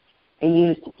color. I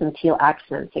used some teal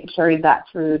accents. It carried that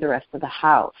through the rest of the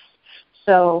house.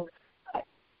 So,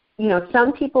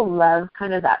 some people love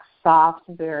kind of that soft,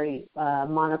 very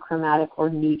monochromatic or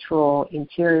neutral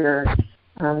interior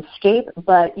scape,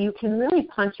 but you can really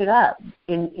punch it up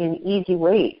in easy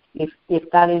ways if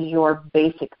that is your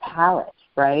basic palette,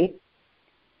 right?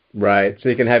 Right. So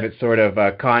you can have it sort of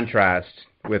contrast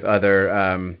with other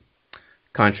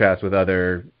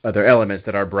elements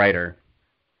that are brighter.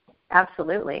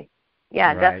 Absolutely.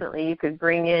 Yeah, right. Definitely. You could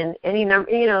bring in any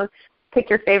number. Pick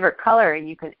your favorite color and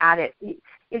you can add it.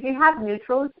 If you have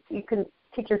neutrals, you can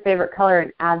pick your favorite color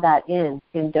and add that in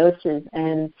doses.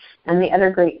 And the other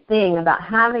great thing about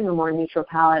having a more neutral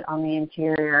palette on the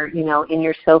interior, in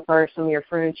your sofa or some of your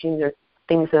furnishings or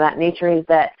things of that nature, is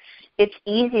that it's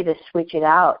easy to switch it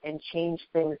out and change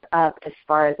things up as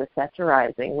far as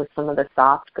accessorizing with some of the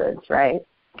soft goods, right?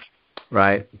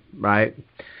 Right.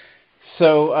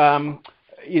 So,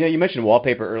 you mentioned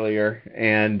wallpaper earlier,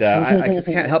 and I just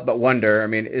can't help but wonder, I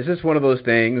mean, is this one of those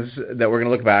things that we're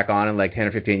going to look back on in like 10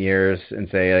 or 15 years and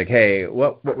say, like, hey,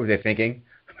 what were they thinking?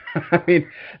 I mean,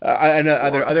 are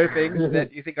there other things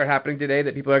that you think are happening today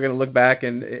that people are going to look back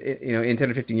and, in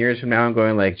 10 or 15 years from now and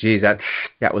going like, geez, that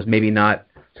was maybe not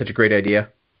such a great idea?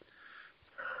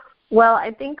 Well,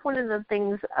 I think one of the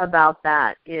things about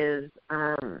that is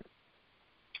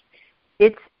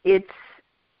it's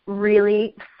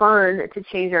really fun to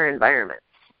change our environments.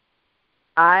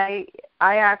 I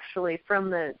actually, from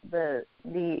the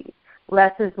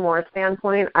less is more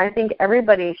standpoint, I think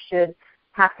everybody should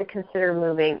have to consider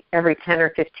moving every 10 or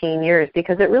 15 years,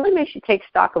 because it really makes you take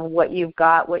stock of what you've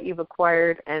got, what you've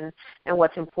acquired, and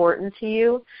what's important to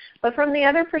you. But from the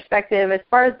other perspective, as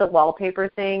far as the wallpaper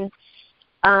thing,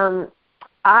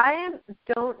 I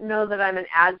don't know that I'm an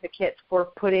advocate for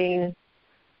putting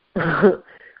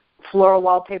floral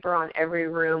wallpaper on every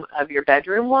room of your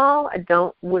bedroom wall.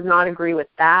 Would not agree with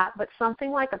that. But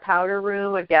something like a powder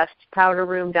room, a guest powder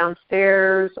room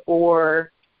downstairs,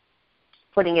 or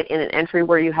putting it in an entry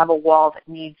where you have a wall that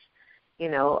needs,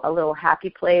 a little happy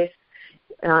place.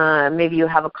 Maybe you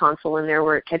have a console in there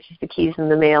where it catches the keys in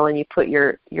the mail, and you put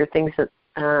your things that,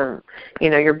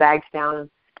 your bags down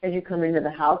as you come into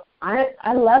the house.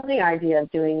 I love the idea of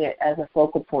doing it as a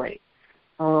focal point.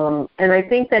 And I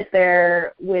think that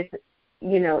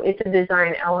it's a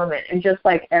design element. And just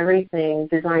like everything,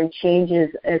 design changes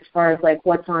as far as like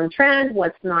what's on trend,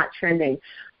 what's not trending.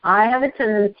 I have a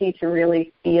tendency to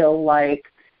really feel like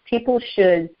people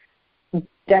should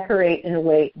decorate in a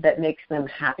way that makes them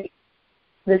happy.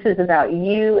 This is about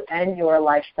you and your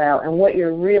lifestyle and what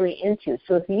you're really into.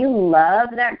 So if you love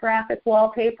that graphic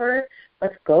wallpaper,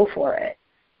 let's go for it.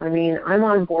 I mean, I'm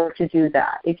on board to do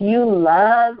that. If you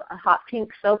love a hot pink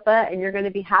sofa and you're going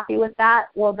to be happy with that,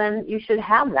 well, then you should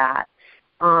have that.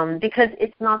 Because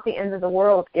it's not the end of the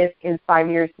world if in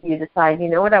 5 years you decide, you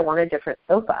know what, I want a different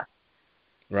sofa.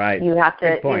 Right. You have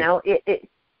to,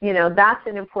 that's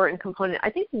an important component. I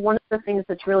think one of the things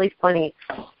that's really funny,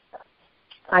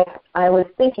 I was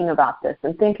thinking about this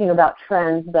and thinking about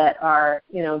trends that are,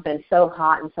 been so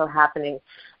hot and so happening.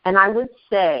 And I would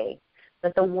say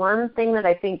that the one thing that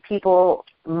I think people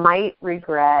might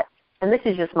regret, and this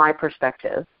is just my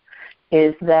perspective,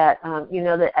 is that,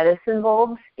 the Edison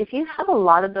bulbs, if you have a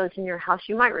lot of those in your house,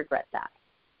 you might regret that.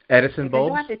 Edison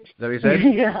bulbs? Is that what you said?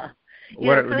 Yeah.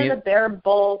 Kind of the bare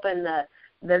bulb and the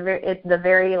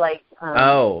very like.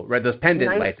 Right, those pendant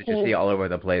 19, lights that you see all over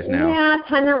the place now. Yeah,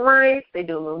 pendant lights. They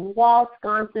do them in wall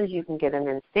sconces. You can get them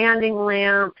in standing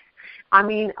lamps. I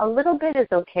mean, a little bit is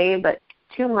okay, but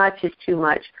too much is too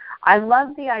much. I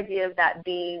love the idea of that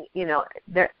being,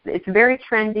 it's very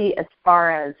trendy as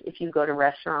far as if you go to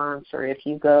restaurants or if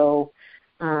you go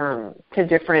to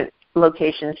different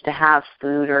locations to have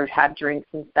food or have drinks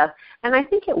and stuff. And I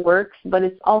think it works, but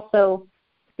it's also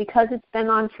because it's been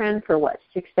on trend for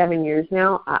 6-7 years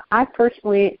now. I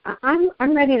personally,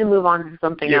 I'm ready to move on to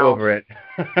something else. You're over it.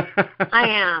 I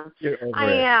am. You're over it.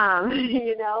 I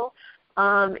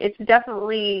am. It's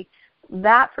definitely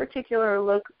that particular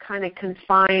look kind of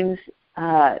confines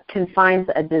a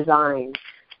design,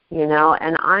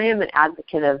 and I am an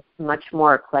advocate of much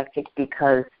more eclectic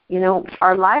because,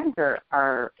 our lives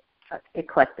are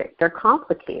eclectic. They're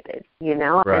complicated,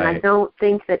 Right. and I don't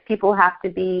think that people have to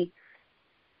be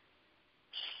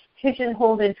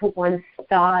pigeonholed into one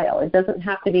style. It doesn't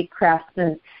have to be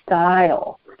craftsman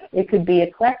style. It could be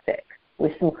eclectic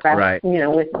with some craft, right.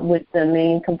 With the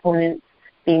main components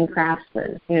being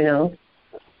craftsman,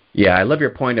 Yeah, I love your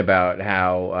point about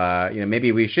how,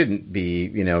 maybe we shouldn't be,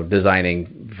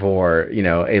 designing for,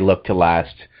 a look to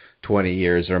last 20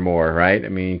 years or more, right? I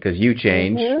mean, because you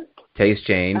change, tastes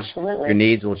change, Absolutely. Your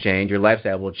needs will change, your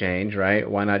lifestyle will change, right?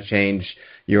 Why not change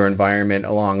your environment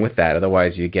along with that?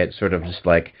 Otherwise, you get sort of just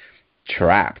like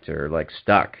trapped or like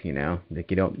stuck,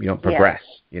 like you don't progress.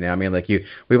 Yeah. I mean, like we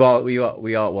all,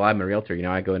 well, I'm a realtor,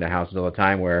 I go into houses all the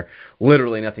time where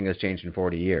literally nothing has changed in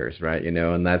 40 years, right? And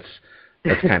that's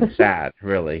kind of sad,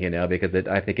 really, because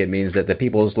I think it means that the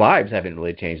people's lives haven't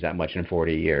really changed that much in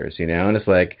 40 years, and it's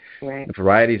like right.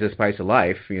 Variety is the spice of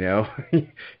life, I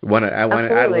want to add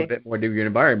a little bit more to your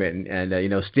environment and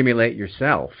stimulate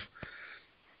yourself.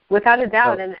 Without a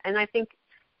doubt, and I think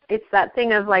it's that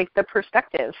thing of like the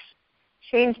perspective.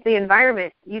 Change the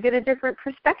environment, you get a different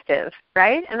perspective,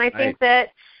 right? And I think that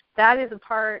is a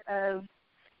part of,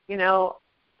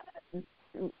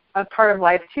 a part of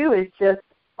life too, is just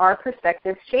our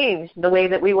perspectives change. The way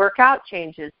that we work out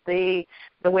changes. The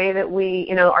way that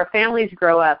we, our families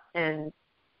grow up and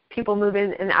people move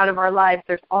in and out of our lives.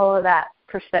 There's all of that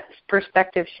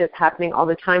perspective shift happening all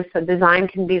the time. So design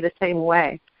can be the same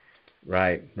way.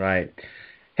 Right.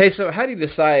 Hey, so how do you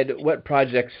decide what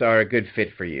projects are a good fit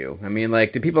for you? I mean,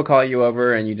 like, do people call you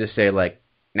over and you just say, like,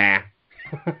 nah?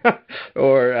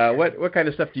 Or what kind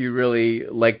of stuff do you really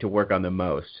like to work on the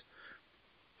most?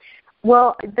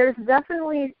 Well, there's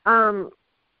definitely some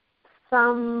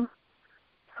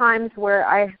times where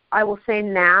I will say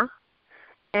nah.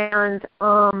 And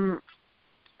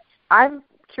I'm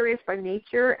curious by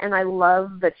nature, and I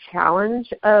love the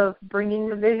challenge of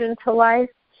bringing a vision to life.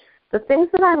 The things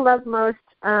that I love most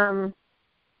are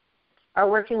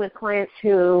working with clients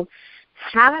who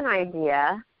have an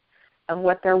idea of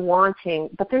what they're wanting,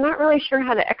 but they're not really sure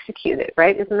how to execute it,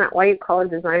 right? Isn't that why you call a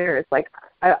designer? It's like,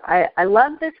 I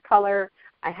love this color,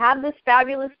 I have this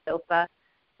fabulous sofa,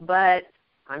 but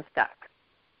I'm stuck.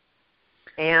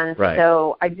 And right.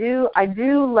 So I do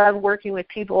love working with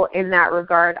people in that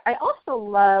regard. I also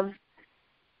love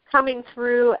coming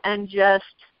through and just,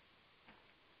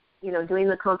 doing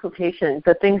the consultation.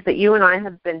 The things that you and I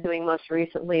have been doing most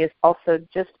recently is also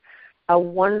just a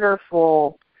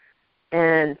wonderful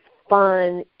and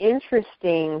fun,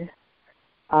 interesting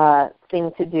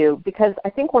thing to do, because I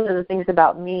think one of the things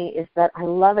about me is that I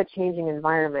love a changing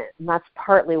environment, and that's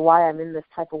partly why I'm in this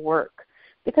type of work,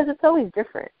 because it's always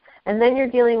different. And then you're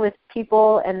dealing with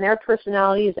people and their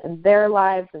personalities and their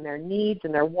lives and their needs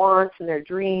and their wants and their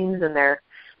dreams and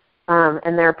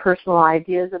their personal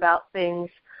ideas about things.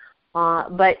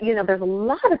 But there's a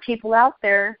lot of people out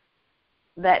there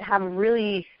that have a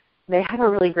really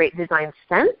great design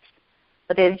sense,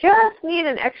 but they just need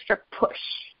an extra push,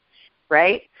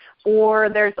 right? Or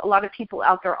there's a lot of people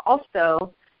out there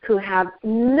also who have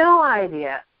no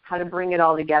idea how to bring it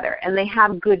all together, and they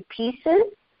have good pieces,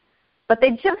 but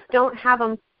they just don't have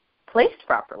them placed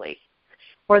properly,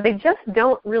 or they just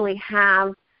don't really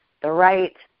have the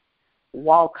right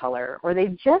wall color, or they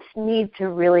just need to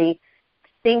really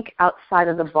think outside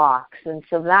of the box. And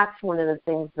so that's one of the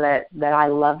things that I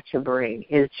love to bring,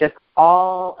 is just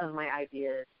all of my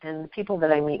ideas. And the people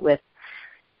that I meet with,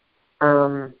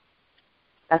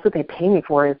 that's what they pay me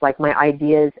for, is like my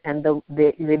ideas and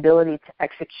the ability to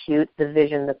execute the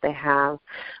vision that they have.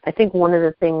 I think one of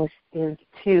the things is,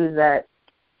 too, that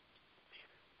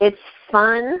it's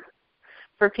fun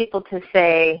for people to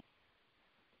say,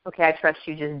 okay, I trust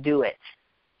you, just do it.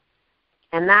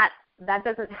 And that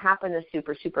doesn't happen a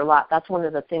super lot. That's one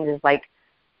of the things, is like,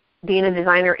 being a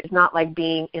designer is not like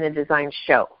being in a design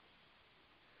show.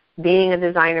 Being a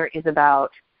designer is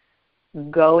about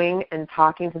going and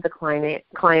talking to the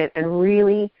client and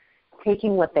really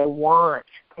taking what they want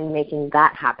and making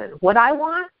that happen. What I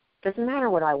want doesn't matter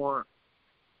what I want.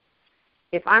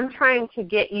 If I'm trying to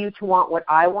get you to want what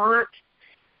I want,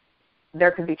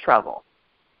 there could be trouble.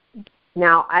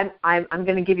 Now, I'm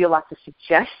going to give you lots of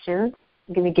suggestions.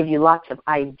 I'm going to give you lots of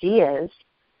ideas,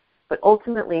 but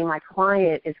ultimately my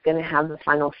client is going to have the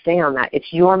final say on that.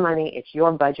 It's your money, it's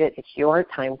your budget, it's your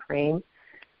time frame,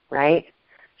 right?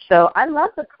 So I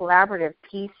love the collaborative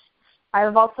piece.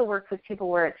 I've also worked with people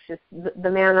where it's just the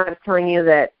man I was telling you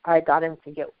that I got him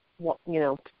to get,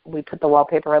 we put the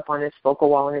wallpaper up on his focal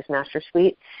wall in his master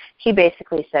suite. He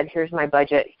basically said, here's my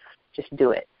budget, just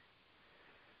do it.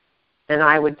 And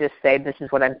I would just say, this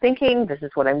is what I'm thinking, this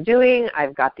is what I'm doing,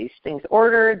 I've got these things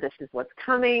ordered, this is what's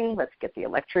coming, let's get the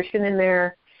electrician in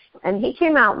there. And he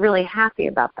came out really happy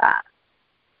about that.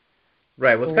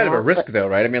 Right. Well, it's kind of a risk, though,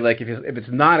 right? I mean, like, if it's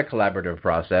not a collaborative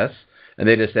process, and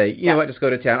they just say, you know what, just go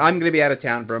to town. I'm going to be out of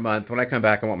town for a month. When I come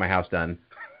back, I want my house done.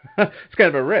 It's kind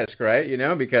of a risk, right?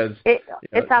 Because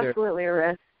it's absolutely a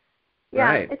risk. Yeah,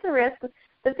 right. It's a risk.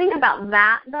 The thing about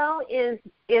that, though, is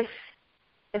if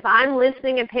I'm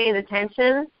listening and paying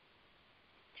attention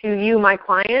to you, my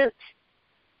client,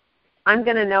 I'm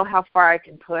going to know how far I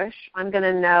can push. I'm going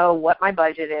to know what my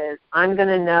budget is. I'm going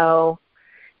to know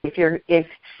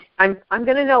I'm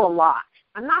going to know a lot.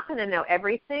 I'm not going to know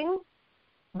everything,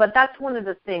 but that's one of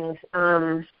the things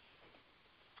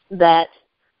that,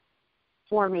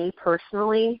 for me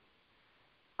personally,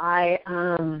 I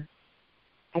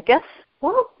guess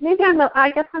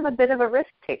I'm a bit of a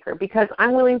risk taker, because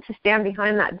I'm willing to stand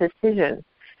behind that decision,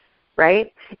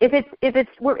 right?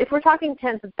 If we're talking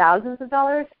tens of thousands of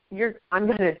dollars, you're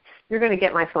going to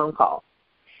get my phone call.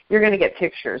 You're going to get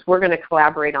pictures. We're going to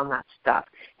collaborate on that stuff.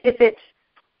 If it's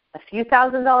a few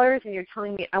 $1,000s and you're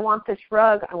telling me, I want this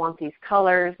rug, I want these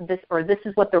colors, this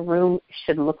is what the room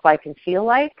should look like and feel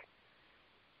like,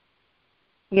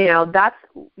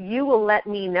 you will let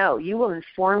me know. You will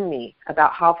inform me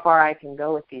about how far I can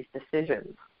go with these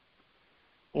decisions,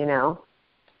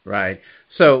 Right.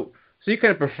 So you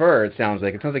kind of prefer, it sounds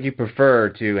like you prefer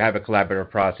to have a collaborative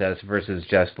process versus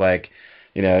just like,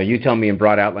 you tell me in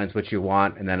broad outlines what you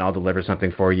want, and then I'll deliver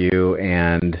something for you,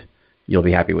 and you'll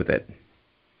be happy with it.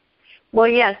 Well,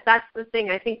 yes, that's the thing.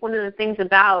 I think one of the things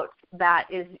about that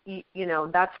is,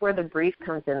 that's where the brief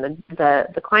comes in.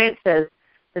 The client says,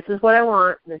 this is what I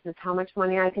want, this is how much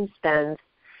money I can spend,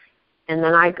 and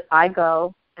then I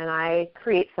go and I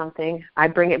create something. I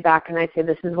bring it back and I say,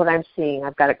 this is what I'm seeing.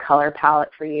 I've got a color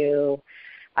palette for you.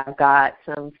 I've got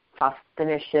some soft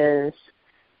finishes.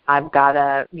 I've got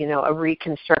a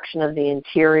reconstruction of the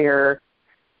interior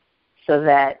so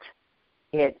that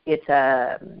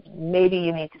maybe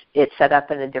you need it set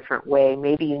up in a different way.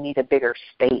 Maybe you need a bigger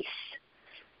space.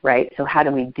 right? So how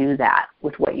do we do that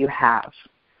with what you have?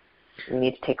 We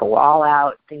need to take a wall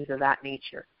out, things of that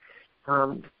nature.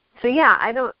 So yeah,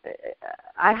 I don't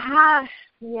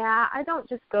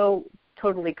just go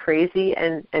totally crazy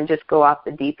and just go off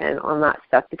the deep end on that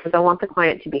stuff, because I want the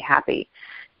client to be happy,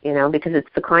 because it's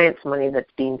the client's money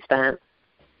that's being spent.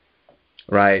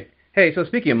 Right. Hey, so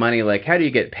speaking of money, like, how do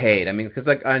you get paid? I mean, because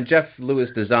like on Jeff Lewis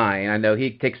Design, I know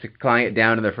he takes the client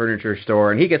down to the furniture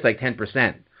store and he gets like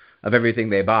 10% of everything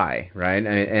they buy, right?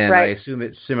 And right. I assume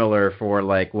it's similar for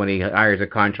like when he hires a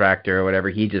contractor or whatever,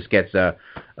 he just gets a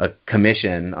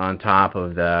commission on top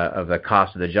of the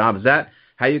cost of the job. Is that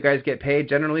how you guys get paid,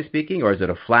 generally speaking, or is it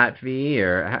a flat fee,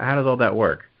 or how does all that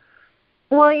work?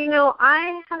 Well,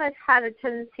 I have had a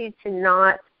tendency to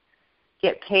not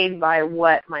get paid by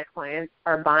what my clients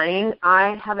are buying.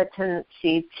 I have a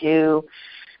tendency to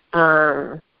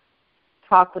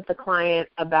talk with the client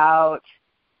about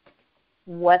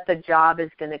what the job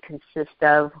is going to consist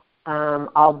of.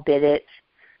 I'll bid it.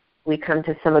 We come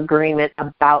to some agreement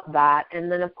about that.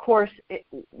 And then, of course,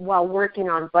 while working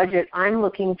on budget, I'm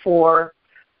looking for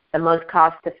the most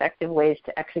cost-effective ways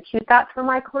to execute that for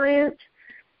my client.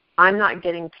 I'm not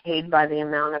getting paid by the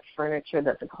amount of furniture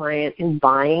that the client is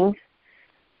buying.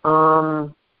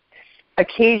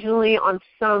 Occasionally on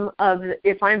some of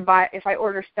if I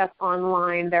order stuff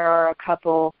online, there are a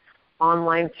couple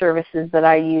online services that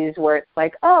I use where it's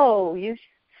like, oh, you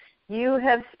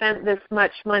have spent this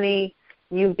much money,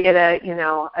 you get a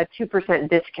 2%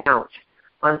 discount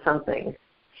on something.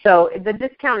 So the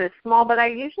discount is small, but I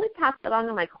usually pass it on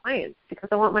to my clients because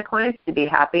I want my clients to be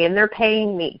happy, and they're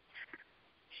paying me.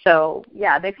 So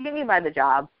yeah, they pay me by the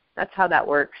job. That's how that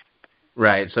works.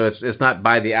 Right. So it's not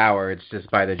by the hour. It's just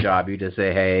by the job. You just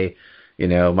say, hey,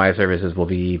 my services will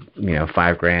be,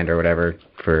 $5,000 or whatever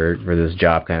for this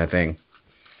job, kind of thing.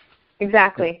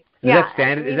 Exactly. Is that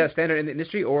standard? Is that standard in the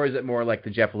industry, or is it more like the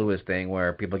Jeff Lewis thing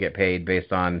where people get paid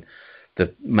based on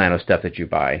the amount of stuff that you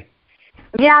buy?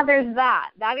 Yeah, there's that.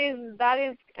 That is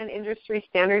an industry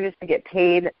standard, is to get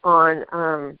paid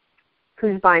on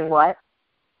who's buying what.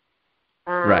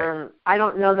 Right. I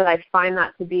don't know that I find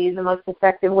that to be the most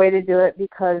effective way to do it,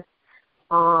 because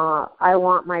I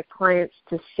want my clients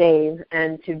to save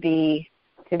and to be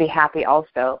happy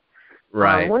also.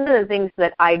 Right. One of the things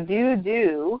that I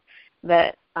do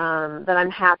that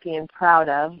I'm happy and proud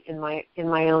of in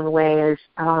my own way is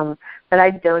that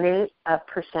I donate a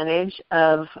percentage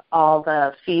of all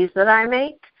the fees that I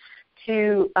make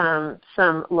to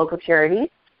some local charities.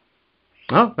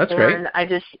 Oh, that's great. And I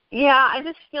just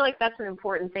feel like that's an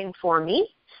important thing for me.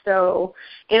 So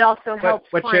it also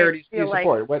helps. What charities do you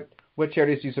support? What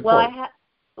charities do you support? Well,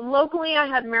 locally I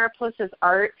have Mariposa's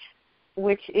Art,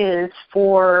 which is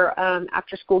for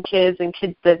after-school kids and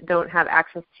kids that don't have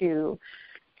access to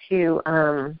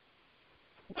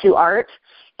art.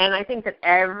 And I think that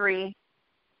every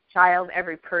child,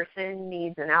 every person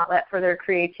needs an outlet for their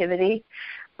creativity,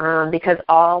 because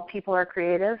all people are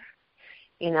creative.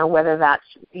 Whether that's,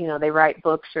 they write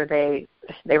books or they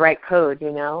write code,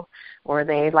 or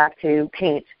they like to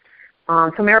paint.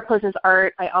 So Mariposa's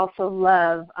Art. I also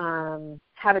love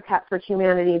Habitat for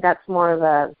Humanity. That's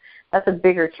a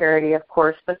bigger charity, of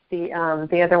course, but the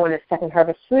other one is Second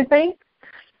Harvest Food Bank.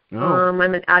 Oh.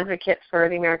 I'm an advocate for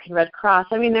the American Red Cross.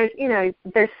 I mean,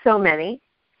 there's so many.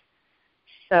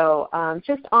 So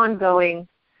just ongoing.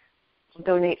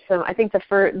 Donate some. I think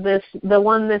the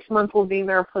one this month will be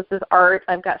Mariposa's Art.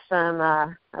 I've got some.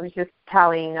 I was just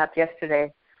tallying up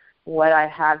yesterday what I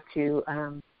have to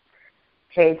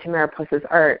pay to Mariposa's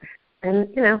Art, and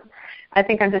I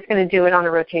think I'm just going to do it on a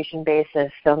rotation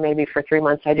basis. So maybe for 3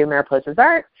 months I do Mariposa's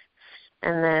Art,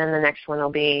 and then the next one will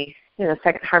be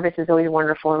Second Harvest is always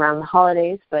wonderful around the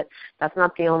holidays, but that's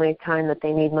not the only time that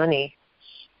they need money.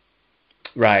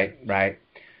 Right.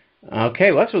 Okay,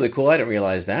 well, that's really cool. I didn't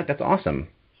realize that. That's awesome.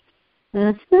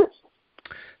 Mm-hmm.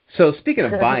 So speaking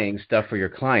of buying stuff for your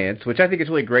clients, which I think is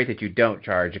really great that you don't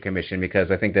charge a commission,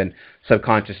 because I think then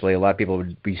subconsciously a lot of people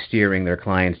would be steering their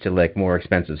clients to like more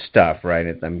expensive stuff, right?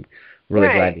 And I'm really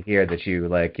glad to hear that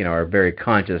you are very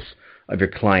conscious of your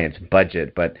client's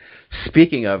budget. But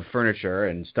speaking of furniture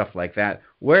and stuff like that,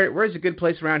 where's a good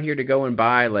place around here to go and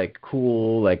buy like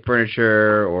cool like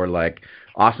furniture or like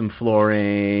awesome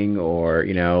flooring, or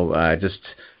are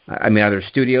there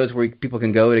studios where people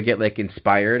can go to get like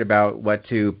inspired about what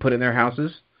to put in their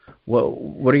houses?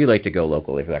 What do you like to go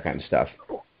locally for that kind of stuff?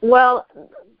 Well,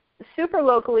 super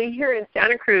locally here in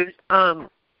Santa Cruz, I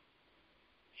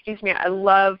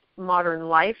love Modern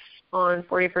Life on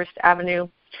 41st Avenue.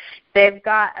 They've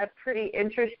got a pretty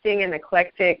interesting and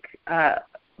eclectic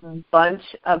bunch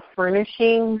of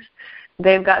furnishings.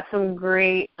 They've got some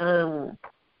great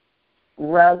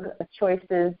rug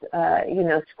choices,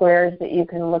 squares that you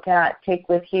can look at, take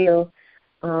with you,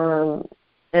 and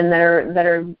that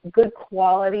are good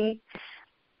quality.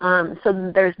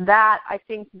 So there's that. I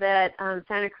think that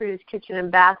Santa Cruz Kitchen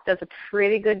and Bath does a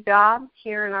pretty good job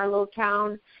here in our little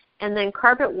town. And then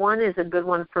Carpet One is a good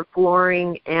one for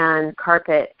flooring and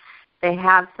carpet. They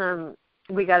have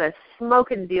we got a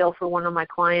smoking deal for one of my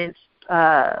clients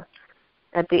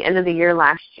at the end of the year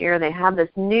last year. They have this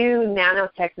new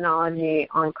nanotechnology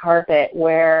on carpet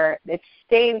where it's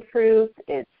stain-proof.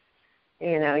 It's,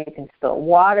 you can spill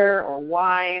water or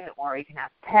wine, or you can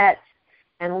have pets,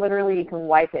 and literally you can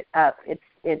wipe it up.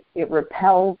 It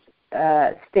repels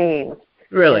stains.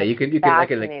 Really?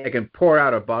 I can pour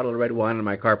out a bottle of red wine on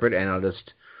my carpet and I'll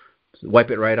just wipe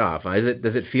it right off.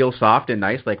 Does it feel soft and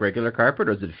nice like regular carpet,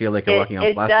 or does it feel like you're walking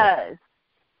on plastic?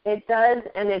 It does,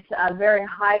 and it's a very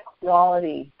high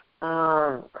quality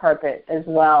carpet as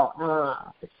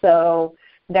well. So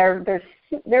they're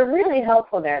really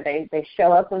helpful there. They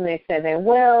show up when they say they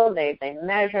will. They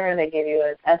measure. They give you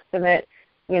an estimate.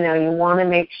 You want to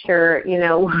make sure,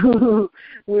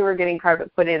 we were getting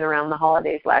carpet put in around the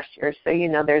holidays last year. So,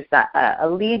 there's that a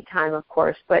lead time, of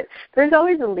course, but there's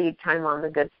always a lead time on the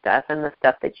good stuff and the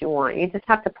stuff that you want. You just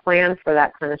have to plan for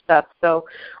that kind of stuff. So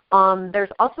there's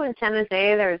also in San Jose,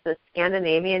 there's a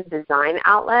Scandinavian design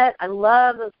outlet. I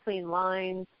love those clean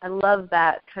lines. I love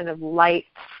that kind of light,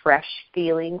 fresh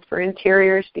feeling for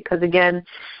interiors because, again,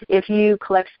 if you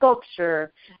collect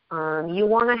sculpture, you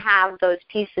want to have those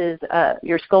pieces,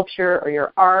 your sculpture or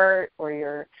your art or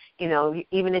your,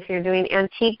 even if you're doing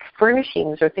antique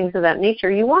furnishings or things of that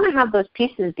nature, you want to have those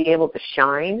pieces be able to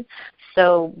shine.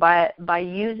 So by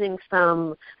using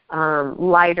some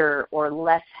lighter or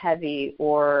less heavy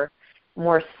or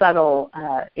more subtle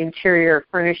interior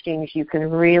furnishings, you can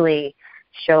really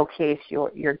showcase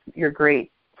your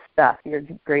great stuff, your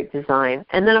great design.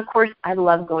 And then, of course, I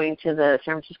love going to the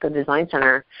San Francisco Design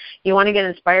Center. You want to get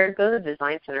inspired, go to the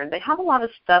Design Center. They have a lot of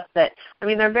stuff that,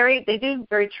 they do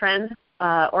very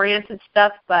trend-oriented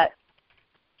stuff, but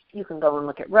you can go and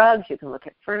look at rugs, you can look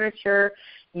at furniture,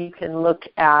 you can look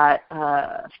at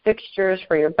fixtures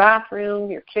for your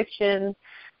bathroom, your kitchen.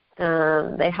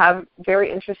 They have very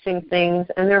interesting things,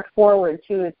 and they're forward,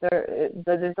 too.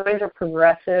 The designs are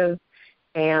progressive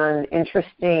and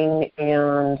interesting,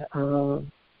 and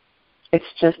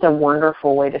it's just a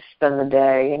wonderful way to spend the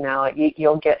day.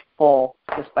 You'll get full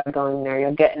just by going there.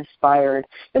 You'll get inspired.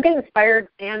 You'll get inspired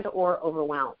and or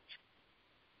overwhelmed.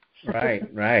 Right.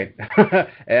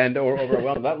 And or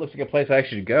overwhelmed. That looks like a place I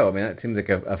should go. That seems like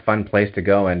a fun place to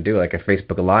go and do like a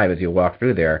Facebook Live as you walk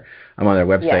through there. I'm on their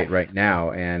website right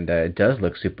now, and it does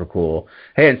look super cool.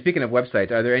 Hey, and speaking of websites,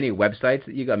 are there any websites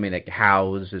that you go? Like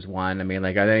House is one. Are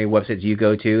there any websites you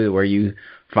go to where you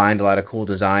find a lot of cool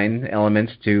design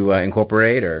elements to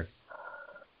incorporate, or?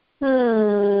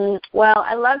 Well,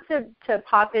 I love to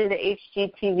pop into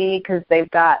HGTV because they've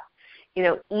got,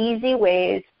 easy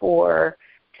ways for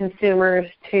consumers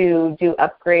to do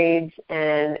upgrades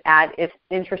and add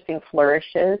interesting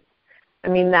flourishes.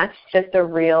 That's just a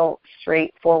real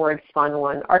straightforward, fun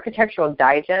one. Architectural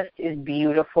Digest is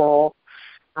beautiful.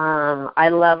 I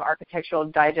love Architectural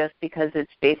Digest because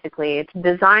it's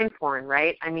design porn,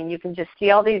 right? You can just see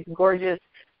all these gorgeous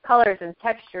colors and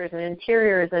textures and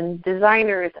interiors and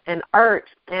designers and art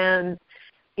and,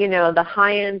 the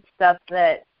high-end stuff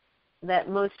that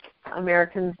most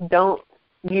Americans don't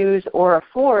use or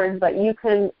afford, but you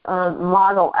can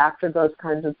model after those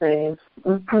kinds of things.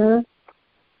 Mm-hmm.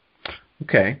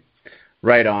 Okay,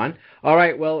 right on. All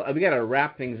right, well, we got to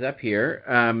wrap things up here.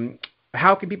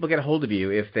 How can people get a hold of you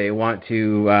if they want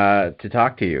to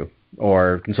talk to you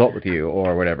or consult with you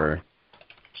or whatever?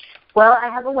 Well, I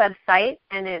have a website,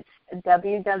 and it's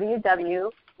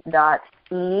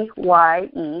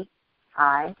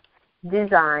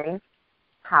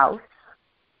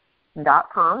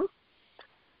www.eyeidesignhouse.com.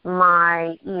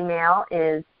 My email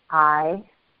is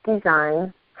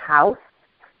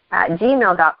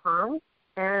idesignhouse@gmail.com,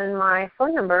 and my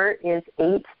phone number is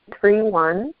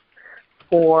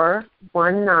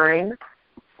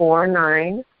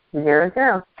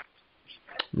 831-419-4900.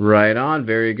 Right on.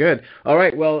 Very good. All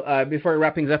right. Well, before I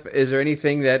wrap things up, is there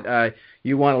anything that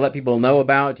you want to let people know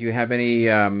about? Do you have any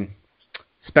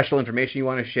special information you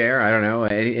want to share? I don't know,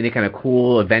 any kind of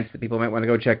cool events that people might want to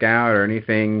go check out, or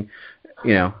anything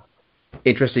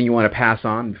interesting you want to pass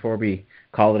on before we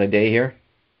call it a day here?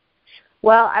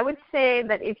 Well, I would say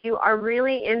that if you are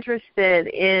really interested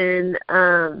in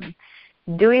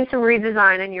doing some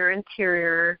redesign in your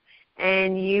interior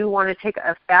and you want to take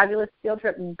a fabulous field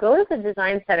trip, go to the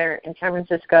Design Center in San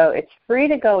Francisco. It's free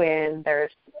to go in. I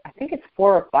think it's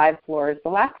 4 or 5 floors. The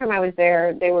last time I was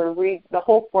there, the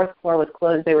whole 4th floor was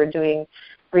closed. They were doing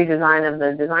redesign of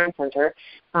the Design Center.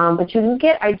 But you can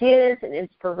get ideas and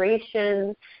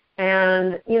inspiration,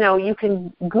 and, you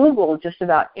can Google just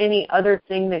about any other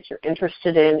thing that you're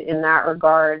interested in that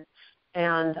regard.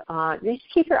 And just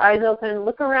keep your eyes open.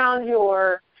 Look around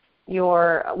your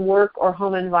work or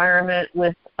home environment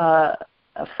with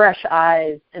fresh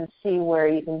eyes and see where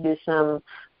you can do some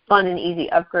fun and easy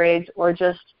upgrades, or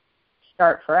just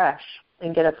start fresh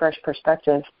and get a fresh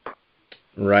perspective.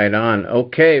 Right on.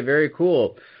 Okay, very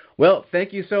cool. Well,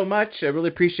 thank you so much. I really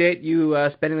appreciate you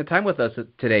spending the time with us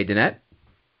today, Danette.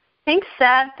 Thanks,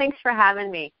 Seth. Thanks for having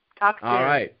me. Talk soon. All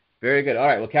right. Very good. All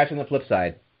right, we'll catch you on the flip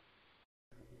side.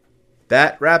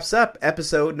 That wraps up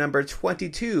episode number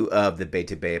 22 of the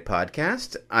Beta Bay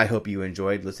podcast. I hope you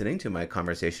enjoyed listening to my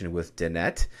conversation with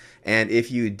Danette. And if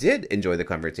you did enjoy the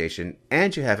conversation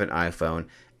and you have an iPhone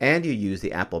and you use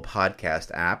the Apple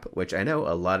Podcast app, which I know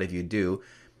a lot of you do,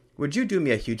 would you do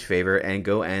me a huge favor and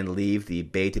go and leave the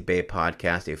Beta Bay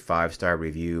podcast a 5-star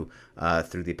review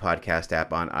through the podcast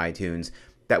app on iTunes?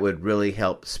 That would really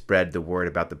help spread the word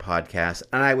about the podcast,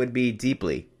 and I would be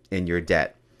deeply in your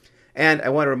debt. And I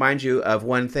want to remind you of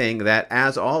one thing, that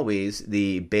as always,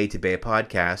 the Beta Bay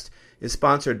podcast is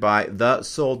sponsored by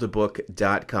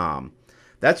thesoldbook.com.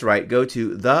 That's right, go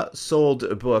to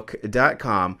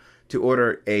thesoldbook.com to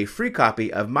order a free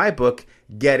copy of my book,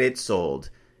 Get It Sold.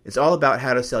 It's all about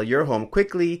how to sell your home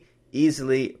quickly,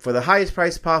 easily, for the highest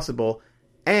price possible,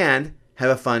 and have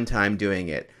a fun time doing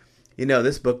it.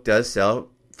 This book does sell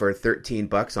for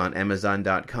 $13 on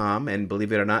Amazon.com, and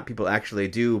believe it or not, people actually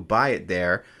do buy it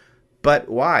there. But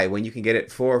why, when you can get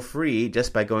it for free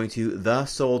just by going to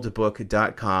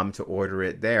thesoldbook.com to order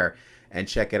it there and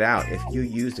check it out? If you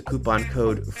use the coupon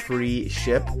code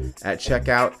FREESHIP at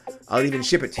checkout, I'll even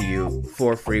ship it to you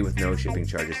for free with no shipping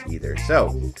charges either.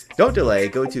 So don't delay.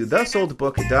 Go to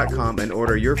thesoldbook.com and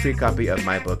order your free copy of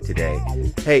my book today.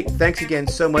 Hey, thanks again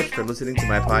so much for listening to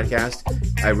my podcast.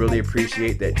 I really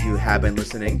appreciate that you have been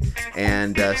listening.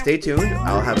 And stay tuned.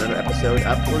 I'll have another episode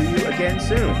up for you again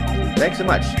soon. Thanks so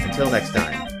much. Until next time.